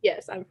 correct?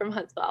 Yes, I'm from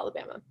Huntsville,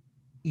 Alabama.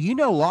 You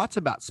know lots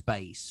about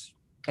space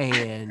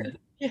and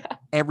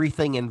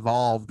everything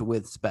involved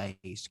with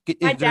space.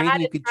 My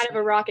dad is kind of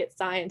a rocket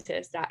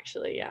scientist,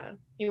 actually. Yeah,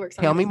 he works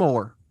on. Tell me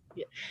more.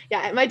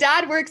 Yeah, my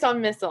dad works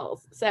on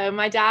missiles. So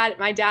my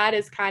dad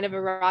is kind of a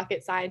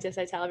rocket scientist.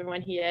 I tell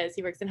everyone he is.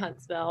 He works in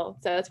Huntsville.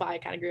 So that's why I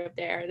kind of grew up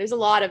there. There's a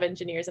lot of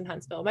engineers in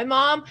Huntsville. My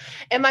mom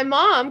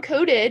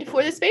coded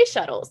for the space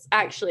shuttles,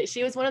 actually.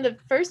 She was one of the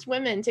first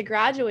women to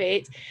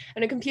graduate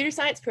in a computer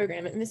science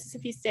program at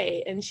Mississippi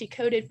State, and she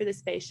coded for the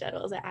space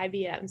shuttles at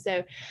IBM.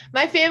 So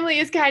my family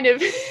is kind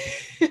of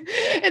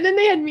and then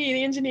they had me,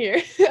 the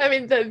engineer. I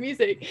mean the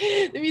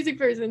music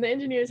person. The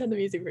engineers had the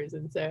music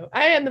person. So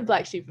I am the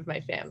black sheep of my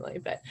family. normally.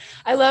 But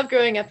I love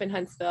growing up in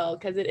Huntsville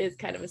because it is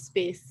kind of a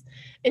space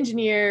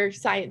engineer,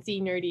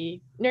 sciencey,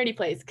 nerdy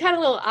place. Kind of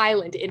a little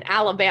island in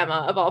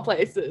Alabama of all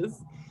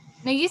places.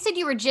 Now you said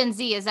you were Gen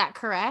Z, is that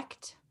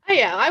correct?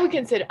 I would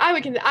consider.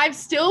 I'm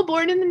still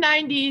born in the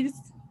 90s.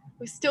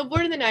 Was still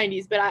born in the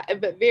 90s, but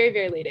very,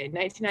 very late in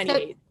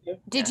 1998. So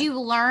did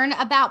you learn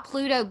about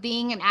Pluto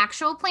being an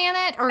actual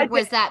planet, or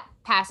was that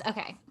past?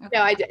 Okay.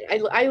 No, I did.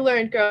 I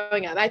learned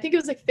growing up. I think it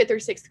was like 5th or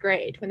 6th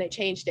grade when they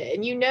changed it.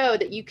 And you know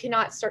that you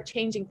cannot start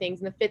changing things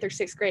in the 5th or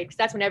 6th grade because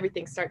that's when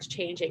everything starts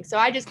changing. So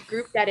I just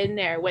grouped that in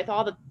there with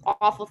all the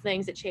awful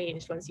things that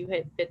changed once you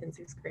hit 5th and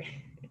 6th grade.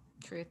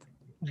 Truth.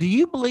 Do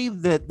you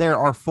believe that there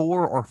are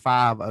 4 or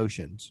 5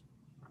 oceans?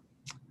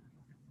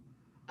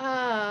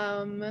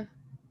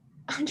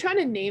 I'm trying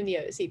to name the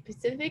ocean: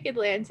 Pacific,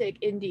 Atlantic,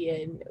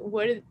 Indian.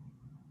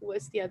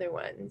 What's the other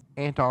one?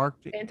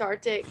 Antarctic.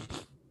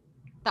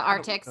 The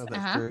Arctic.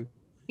 True.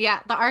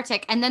 Yeah, the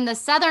Arctic. And then the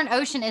Southern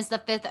Ocean is the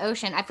 5th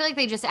ocean. I feel like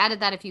they just added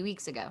that a few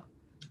weeks ago.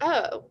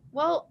 Oh,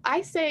 well,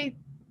 I say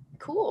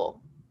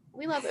cool.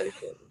 We love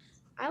oceans.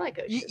 I like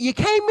oceans. You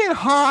came in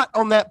hot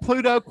on that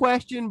Pluto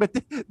question, but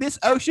this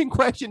ocean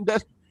question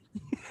does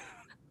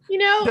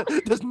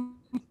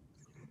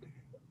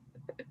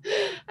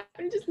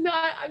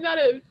I'm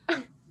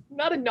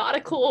not a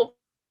nautical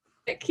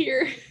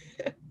here.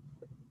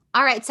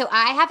 All right, so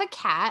I have a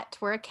cat.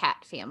 We're a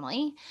cat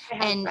family,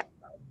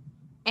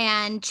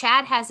 and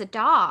Chad has a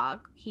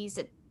dog. He's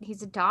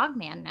a dog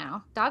man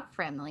now, dog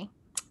friendly.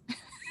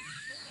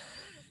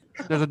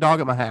 There's a dog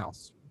at my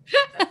house.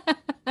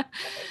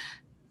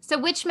 So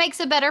which makes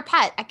a better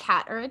pet, a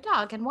cat or a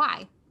dog, and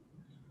why?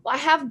 Well, I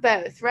have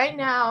both. Right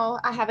now,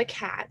 I have a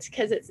cat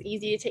because it's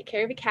easy to take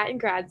care of a cat in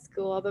grad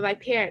school, but my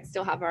parents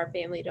still have our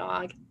family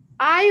dog.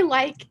 I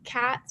like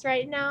cats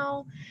right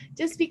now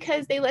just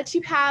because they let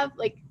you have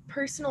like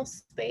personal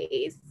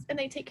space and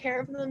they take care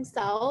of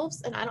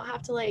themselves and I don't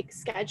have to like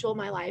schedule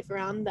my life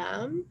around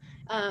them.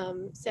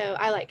 So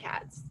I like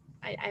cats.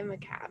 I'm a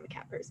cat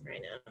person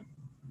right now.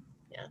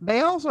 Yeah.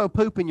 They also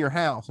poop in your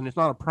house and it's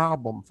not a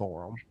problem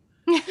for them.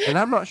 And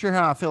I'm not sure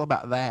how I feel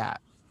about that.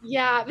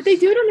 Yeah, but they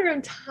do it on their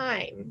own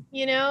time,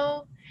 you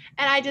know?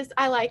 And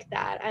I like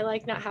that. I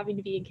like not having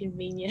to be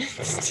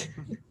inconvenienced.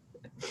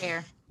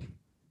 Fair.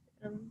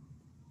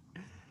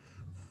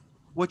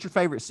 What's your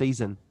favorite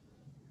season?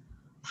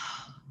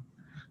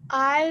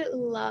 I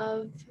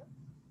love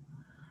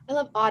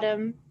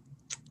autumn.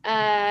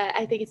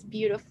 I think it's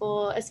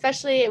beautiful,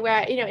 especially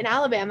where, in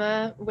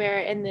Alabama,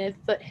 we're in the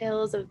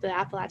foothills of the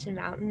Appalachian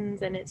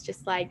Mountains, and it's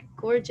just like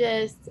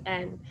gorgeous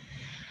and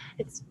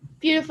it's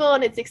beautiful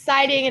and it's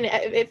exciting. And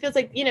it feels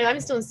like, I'm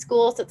still in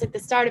school. So it's like the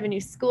start of a new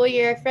school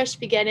year, fresh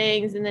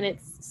beginnings. And then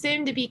it's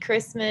soon to be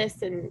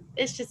Christmas. And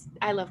it's just,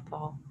 I love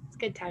fall. It's a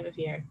good time of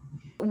year.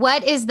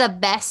 What is the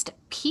best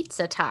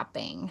pizza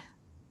topping?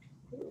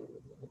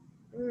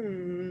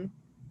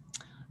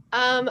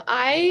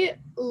 I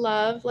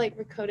love like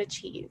ricotta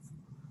cheese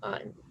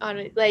on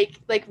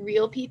like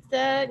real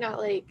pizza, not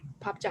like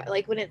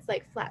like when it's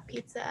like flat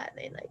pizza and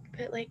they like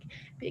put like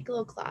big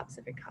little globs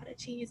of ricotta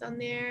cheese on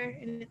there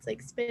and it's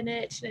like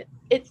spinach and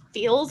it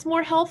feels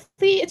more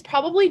healthy. It's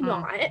probably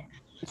not.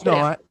 It's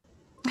not.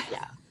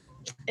 Yeah.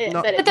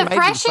 But the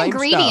fresh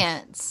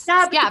ingredients.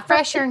 Yeah,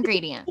 fresher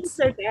ingredients. It's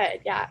so good.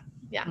 Yeah.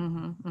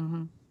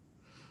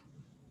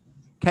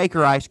 Cake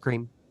or ice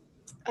cream?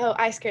 Oh,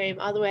 ice cream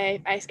all the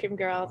way. Ice cream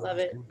girl. Love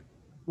it.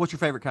 What's your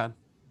favorite kind?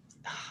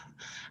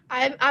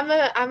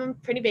 I'm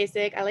pretty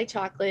basic. I like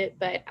chocolate,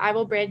 but I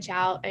will branch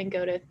out and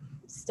go to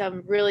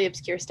some really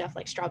obscure stuff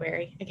like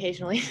strawberry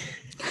occasionally.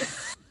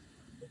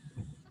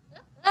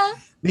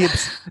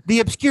 The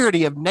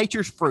obscurity of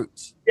nature's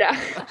fruits. Yeah.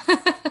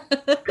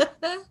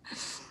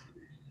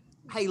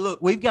 Hey, look,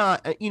 we've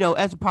got,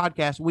 as a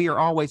podcast, we are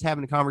always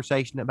having a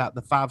conversation about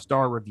the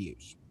 5-star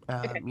reviews.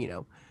 Okay.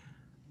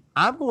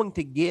 I'm going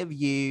to give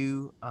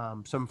you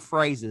some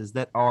phrases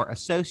that are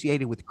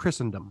associated with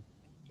Christendom.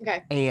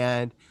 Okay.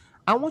 And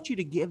I want you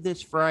to give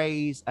this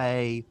phrase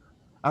a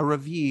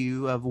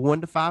review of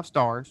 1 to 5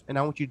 stars, and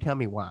I want you to tell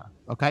me why.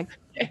 Okay?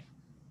 Okay.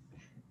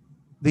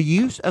 The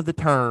use of the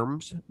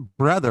terms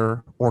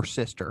brother or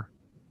sister.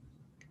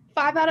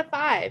 5 out of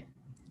 5.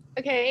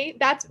 Okay,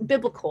 that's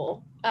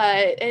biblical.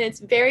 And it's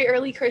very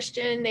early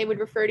Christian. They would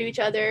refer to each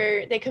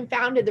other. They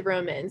confounded the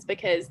Romans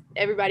because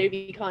everybody would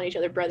be calling each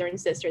other brother and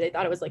sister. They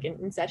thought it was like an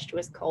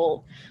incestuous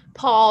cult.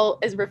 Paul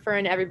is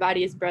referring to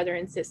everybody as brother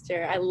and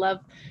sister. I love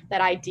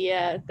that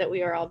idea that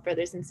we are all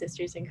brothers and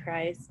sisters in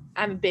Christ.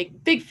 I'm a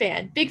big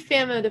fan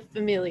of the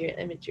familiar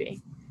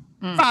imagery.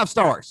 5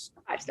 stars.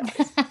 5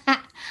 stars.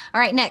 All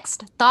right,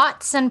 next,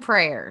 thoughts and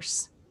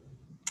prayers.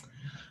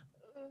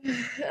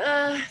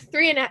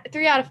 3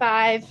 out of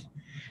 5.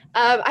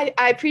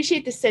 I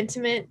appreciate the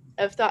sentiment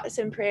of thoughts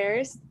and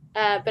prayers,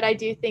 but I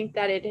do think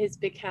that it has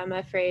become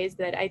a phrase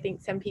that I think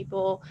some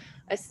people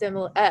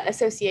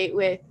associate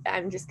with,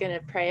 I'm just going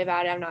to pray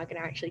about it. I'm not going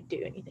to actually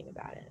do anything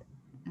about it.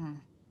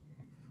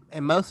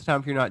 And most of the time,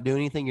 if you're not doing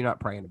anything, you're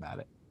not praying about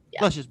it.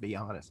 Yeah. Let's just be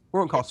honest.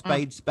 We're going to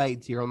call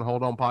spades here on the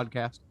Hold On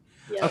podcast.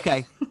 Yep.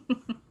 Okay.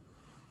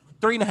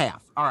 3.5.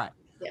 All right.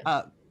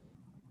 Yeah.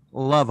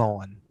 Love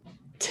on.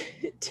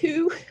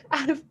 2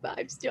 out of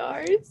 5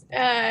 stars.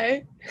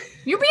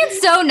 You're being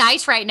so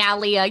nice right now,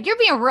 Leah. You're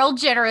being real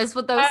generous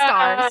with those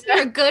stars.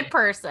 You're a good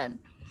person.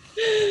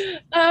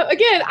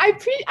 Again,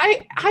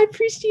 I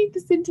appreciate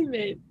the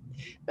sentiment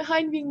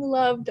behind being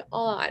loved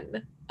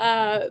on,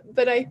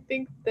 but I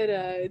think that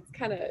it's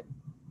kind of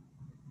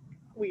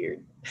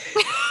weird.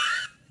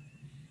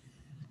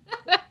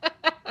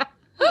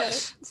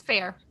 It's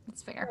fair.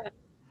 It's fair.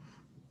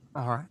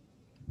 All right.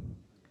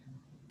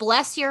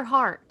 Bless your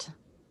heart.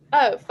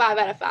 Oh, 5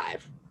 out of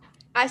 5.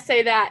 I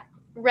say that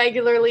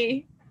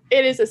regularly.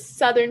 It is a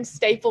Southern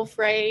staple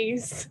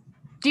phrase.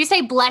 Do you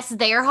say bless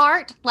their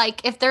heart?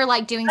 Like if they're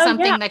like doing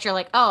something that you're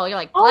like, oh, you're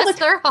like, All bless the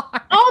their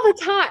heart. All the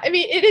time. I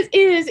mean, it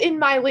is in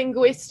my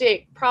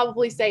linguistic,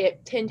 probably say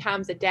it 10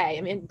 times a day.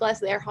 I mean,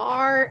 bless their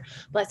heart,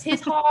 bless his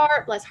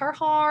heart, bless her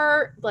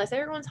heart, bless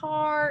everyone's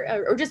heart,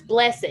 or just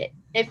bless it.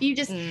 If you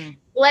just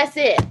bless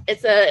it,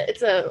 it's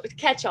a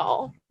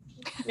catch-all.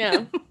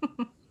 Yeah.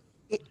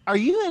 Are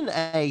you in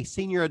a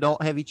senior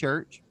adult heavy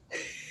church?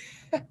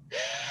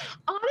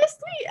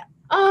 Honestly,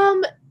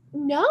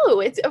 no,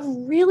 it's a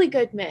really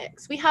good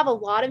mix. We have a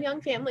lot of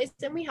young families,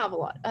 and we have a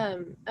lot.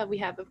 We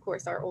have, of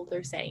course, our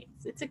older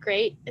saints. It's a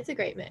great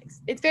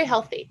mix. It's very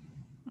healthy.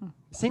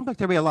 It seems like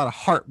there'll be a lot of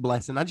heart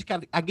blessing. I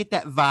get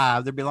that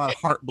vibe. There'll be a lot of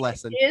heart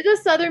blessing. It is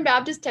a Southern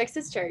Baptist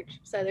Texas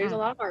church, so there's a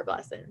lot of heart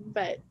blessing,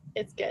 but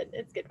it's good.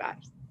 It's good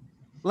vibes.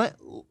 We're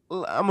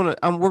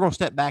gonna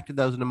step back to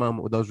those in a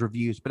moment with those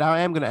reviews, but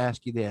I am gonna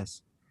ask you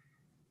this: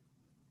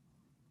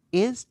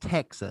 is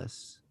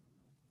Texas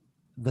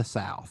the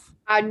South?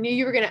 I knew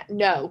you were gonna.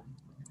 No,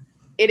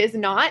 it is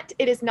not.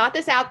 It is not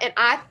the South, and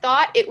I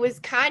thought it was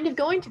kind of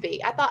going to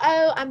be. I thought,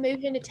 oh, I'm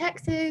moving to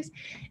Texas,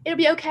 it'll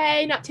be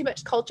okay, not too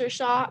much culture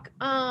shock.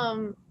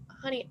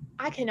 Honey,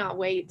 I cannot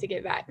wait to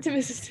get back to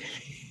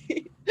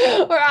Mississippi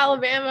or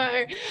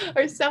Alabama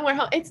or somewhere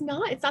home. It's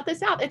not the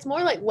South. It's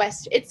more like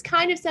West. It's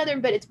kind of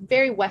Southern, but it's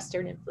very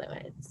Western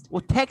influenced.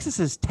 Well, Texas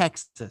is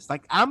Texas.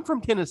 Like, I'm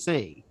from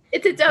Tennessee.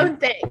 It's its own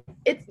thing.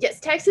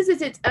 Texas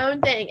is its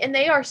own thing, and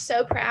they are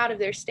so proud of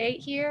their state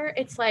here.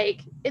 It's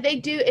like they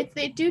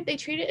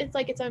treat it as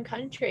like its own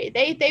country.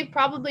 They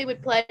probably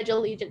would pledge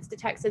allegiance to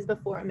Texas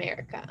before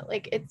America.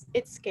 Like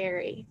it's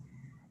scary.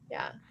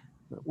 Yeah.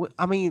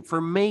 I mean, for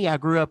me, I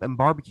grew up in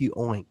barbecue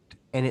oinked,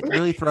 and it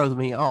really throws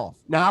me off.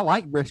 Now, I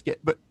like brisket,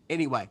 but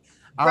anyway.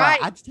 All right.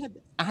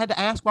 I had to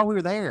ask while we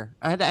were there.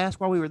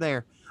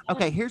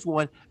 Okay, here's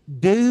one.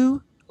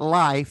 Do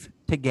life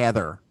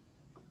together.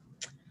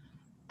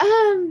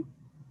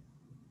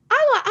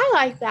 I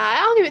like that.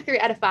 I'll give it 3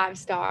 out of 5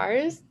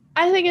 stars.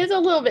 I think it's a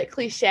little bit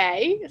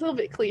cliche.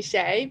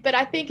 But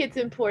I think it's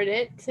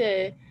important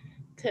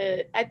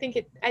I think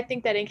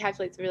that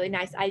encapsulates a really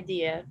nice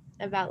idea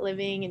about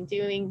living and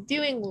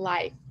doing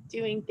life,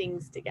 doing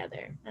things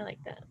together. I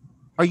like that.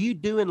 Are you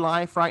doing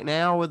life right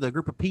now with a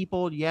group of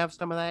people? Do you have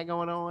some of that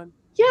going on?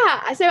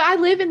 Yeah, so I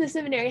live in the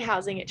seminary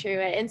housing at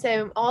Truett, and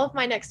so all of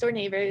my next door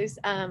neighbors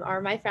are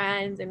my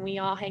friends, and we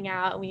all hang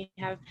out. And we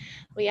have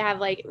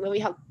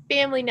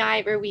family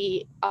night where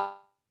we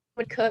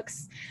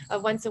cooks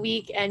once a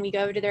week, and we go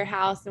over to their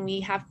house and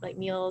we have like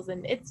meals,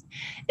 and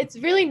it's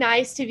really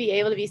nice to be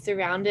able to be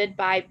surrounded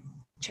by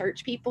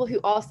church people who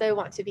also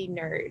want to be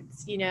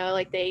nerds. You know,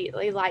 like they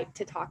like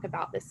to talk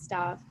about this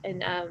stuff,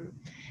 and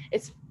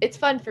it's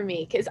fun for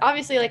me because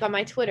obviously, like on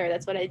my Twitter,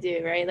 that's what I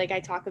do, right? Like I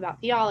talk about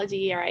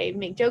theology or I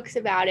make jokes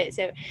about it.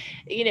 So,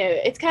 you know,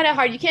 it's kind of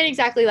hard. You can't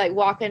exactly like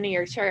walk into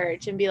your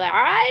church and be like,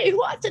 all right, who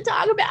wants to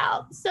talk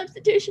about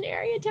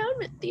substitutionary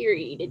atonement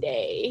theory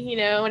today? You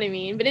know what I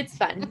mean? But it's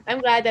fun. I'm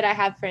glad that I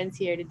have friends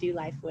here to do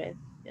life with.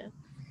 Yeah.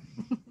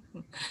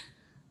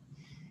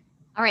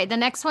 All right. The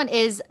next one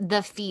is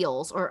the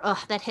feels, or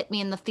that hit me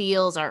in the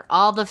feels, or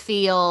all the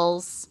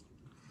feels.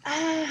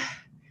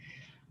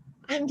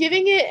 I'm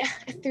giving it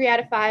a 3 out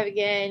of 5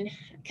 again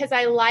because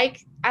I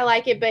like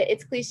it, but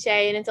it's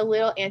cliche and it's a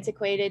little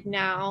antiquated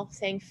now.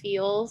 Saying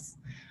feels,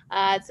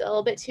 it's a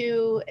little bit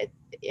too. It's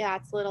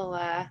a little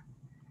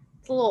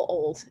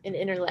old in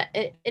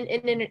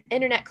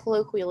internet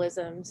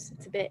colloquialisms.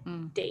 It's a bit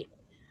dated.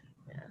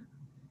 Yeah.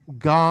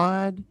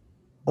 God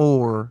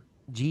or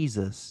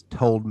Jesus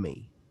told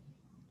me.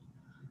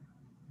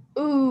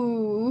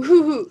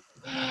 Ooh.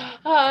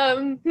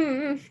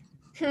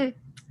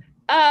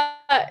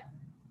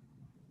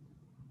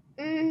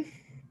 I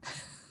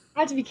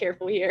have to be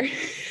careful here.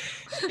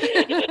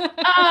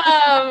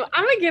 I'm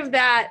gonna give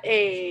that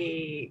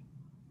a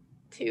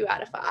 2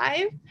 out of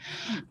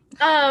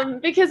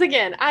 5 because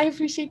again, I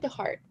appreciate the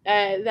heart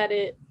that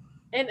it,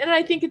 and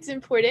I think it's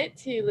important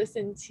to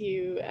listen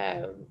to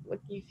what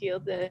you feel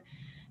the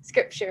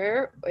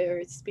scripture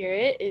or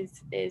spirit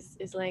is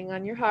laying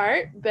on your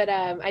heart. But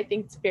I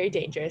think it's very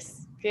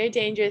dangerous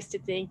to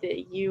think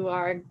that you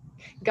are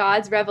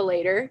God's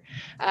revelator.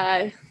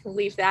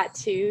 Leave that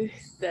to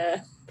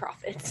the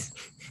prophets.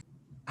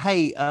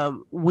 Hey,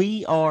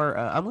 we are,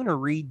 I'm going to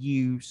read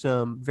you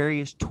some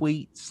various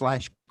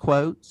tweets /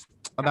 quotes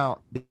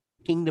about the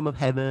kingdom of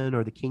heaven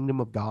or the kingdom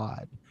of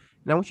God.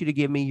 And I want you to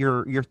give me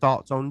your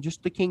thoughts on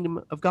just the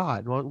kingdom of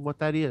God, what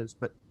that is.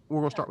 But we're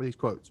going to start with these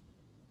quotes.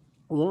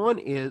 One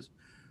is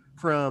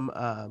from,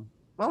 I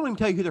won't even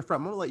tell you who they're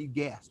from. I'm going to let you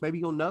guess. Maybe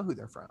you'll know who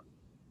they're from.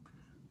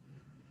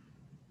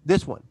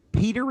 This one,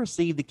 Peter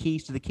received the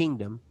keys to the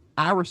kingdom.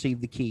 I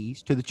received the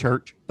keys to the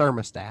church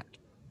thermostat.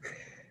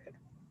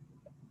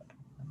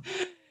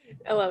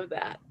 I love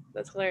that.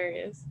 That's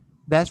hilarious.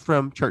 That's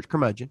from Church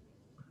Curmudgeon.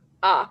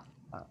 Ah,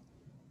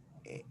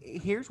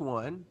 Here's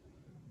one.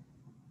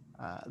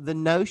 The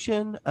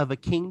notion of a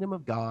kingdom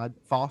of God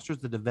fosters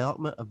the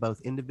development of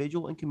both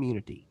individual and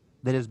community.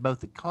 That is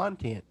both the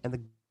content and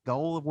the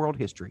goal of world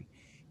history,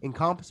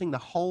 encompassing the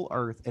whole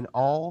earth and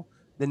all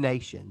the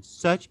nations.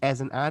 Such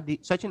an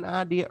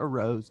idea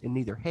arose in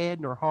neither head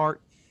nor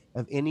heart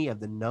of any of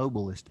the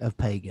noblest of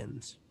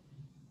pagans.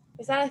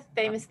 is that a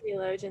famous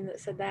theologian that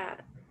said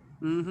that?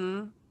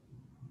 Mm-hmm.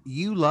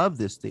 You love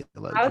this I was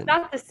theologian.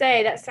 about to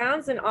say that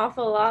sounds an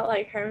awful lot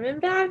like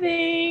Herman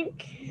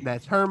Bavinck.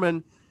 That's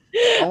Herman.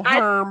 Oh, I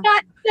Herm.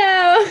 thought so.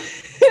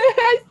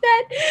 I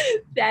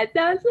said that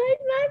sounds like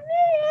my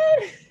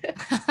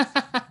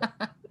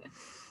man.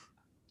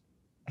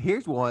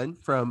 Here's one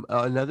from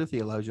another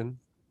theologian.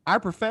 Our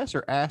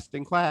professor asked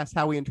in class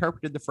how we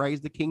interpreted the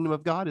phrase, the kingdom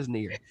of God is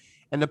near.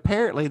 And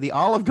apparently the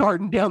Olive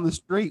Garden down the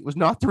street was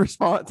not the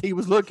response he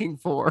was looking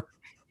for.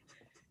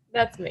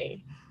 That's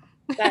me.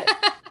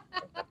 That,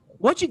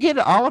 What you get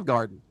at Olive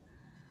Garden?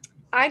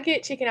 I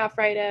get chicken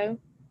Alfredo.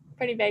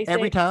 Pretty basic.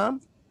 Every time?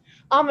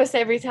 Almost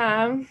every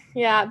time.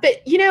 Yeah.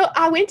 But,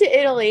 I went to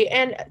Italy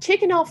and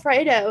chicken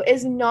Alfredo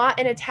is not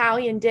an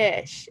Italian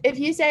dish. If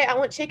you say, I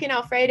want chicken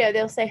Alfredo,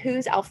 they'll say,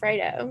 who's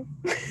Alfredo?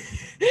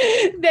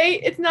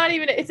 It's not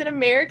even, it's an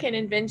American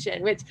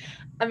invention, which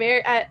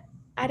I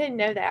didn't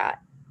know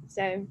that.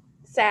 So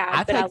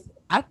sad.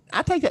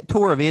 I take that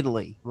tour of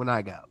Italy when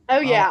I go. Oh,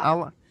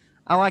 yeah.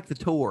 I like the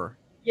tour.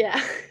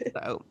 Yeah.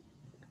 So.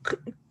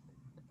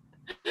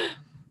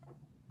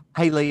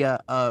 Hey,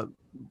 Leah,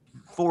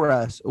 for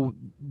us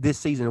this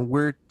season,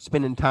 we're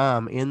spending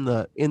time in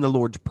the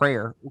Lord's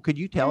Prayer. Could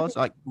you tell us,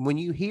 like, when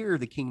you hear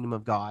the kingdom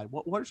of God,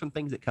 what are some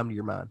things that come to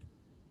your mind?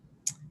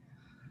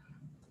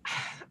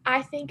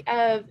 I think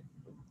of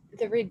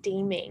the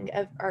redeeming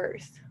of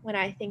earth when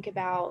I think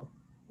about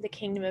the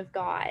kingdom of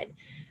God.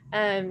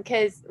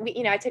 Because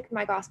I took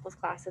my Gospels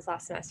classes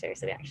last semester,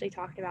 so we actually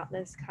talked about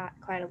this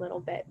quite a little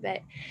bit.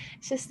 But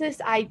it's just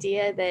this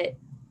idea that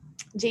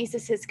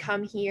Jesus has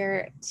come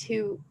here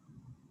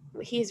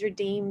he's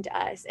redeemed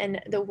us,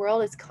 and the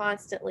world is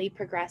constantly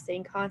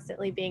progressing,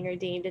 constantly being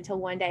redeemed until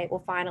one day it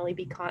will finally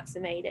be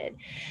consummated.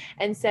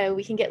 And so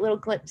we can get little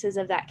glimpses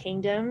of that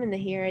kingdom in the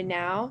here and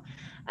now,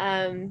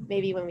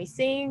 maybe when we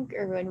sing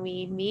or when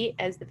we meet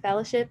as the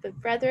fellowship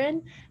of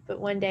brethren, but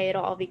one day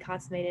it'll all be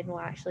consummated and we'll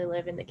actually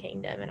live in the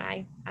kingdom. And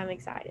I'm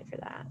excited for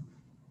that.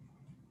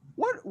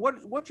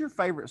 What's your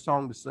favorite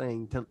song to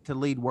sing to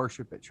lead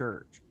worship at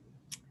church?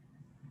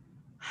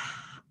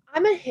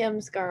 I'm a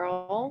hymns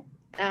girl.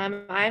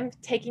 I'm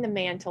taking the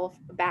mantle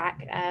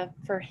back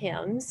for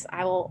hymns.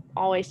 I will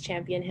always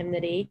champion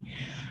hymnody.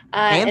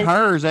 And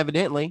hers,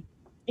 evidently.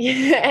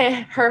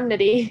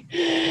 Hymnody.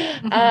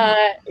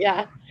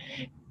 Yeah.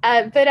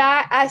 But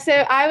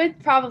I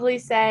would probably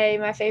say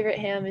my favorite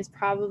hymn is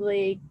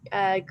probably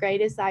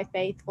Great is Thy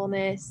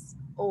Faithfulness,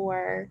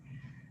 or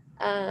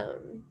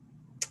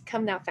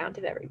Come Thou Fount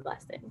of Every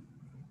Blessing.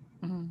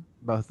 Mm-hmm.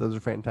 Both those are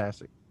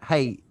fantastic.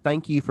 Hey,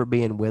 thank you for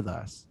being with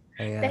us.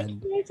 And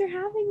thank you guys for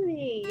having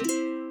me.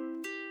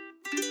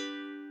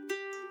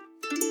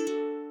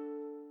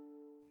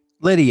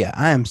 Lydia,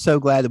 I am so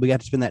glad that we got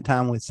to spend that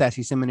time with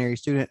Sassy Seminary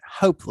student.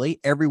 Hopefully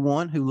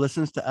everyone who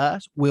listens to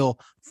us will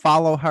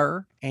follow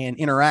her and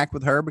interact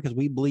with her, because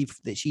we believe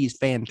that she is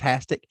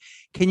fantastic.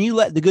 Can you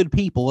let the good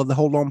people of the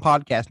Hold On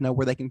podcast know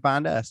where they can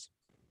find us?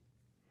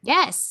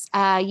 Yes.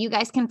 You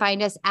guys can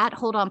find us at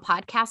Hold On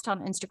Podcast on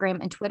Instagram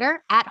and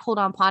Twitter, at Hold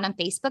On Pod on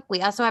Facebook. We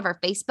also have our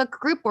Facebook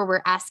group where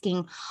we're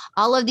asking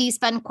all of these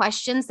fun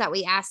questions that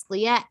we asked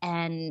Leah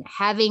and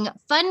having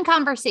fun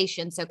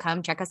conversations. So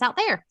come check us out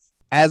there.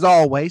 As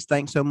always,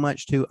 thanks so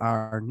much to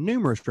our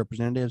numerous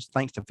representatives.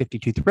 Thanks to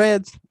 52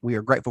 Threads. We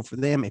are grateful for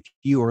them. If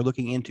you are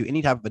looking into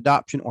any type of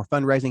adoption or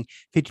fundraising,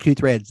 52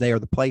 Threads, they are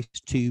the place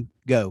to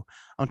go.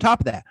 On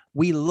top of that,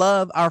 we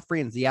love our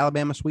friends, the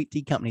Alabama Sweet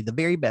Tea Company, the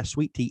very best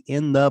sweet tea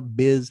in the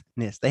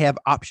business. They have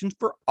options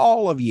for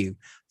all of you.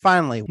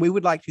 Finally, we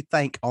would like to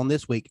thank on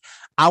this week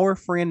our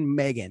friend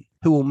Megan,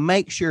 who will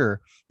make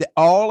sure that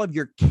all of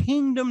your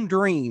kingdom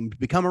dreams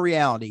become a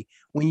reality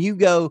when you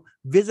go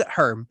visit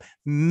her.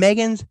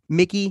 Megan's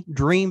Mickey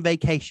Dream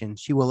Vacation.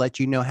 She will let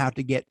you know how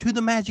to get to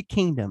the Magic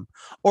Kingdom,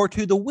 or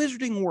to the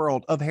Wizarding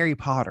World of Harry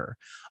Potter,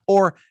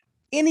 or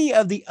any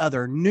of the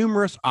other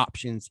numerous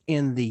options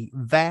in the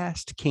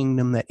vast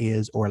kingdom that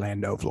is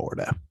Orlando,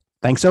 Florida.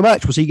 Thanks so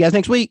much. We'll see you guys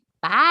next week.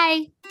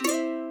 Bye.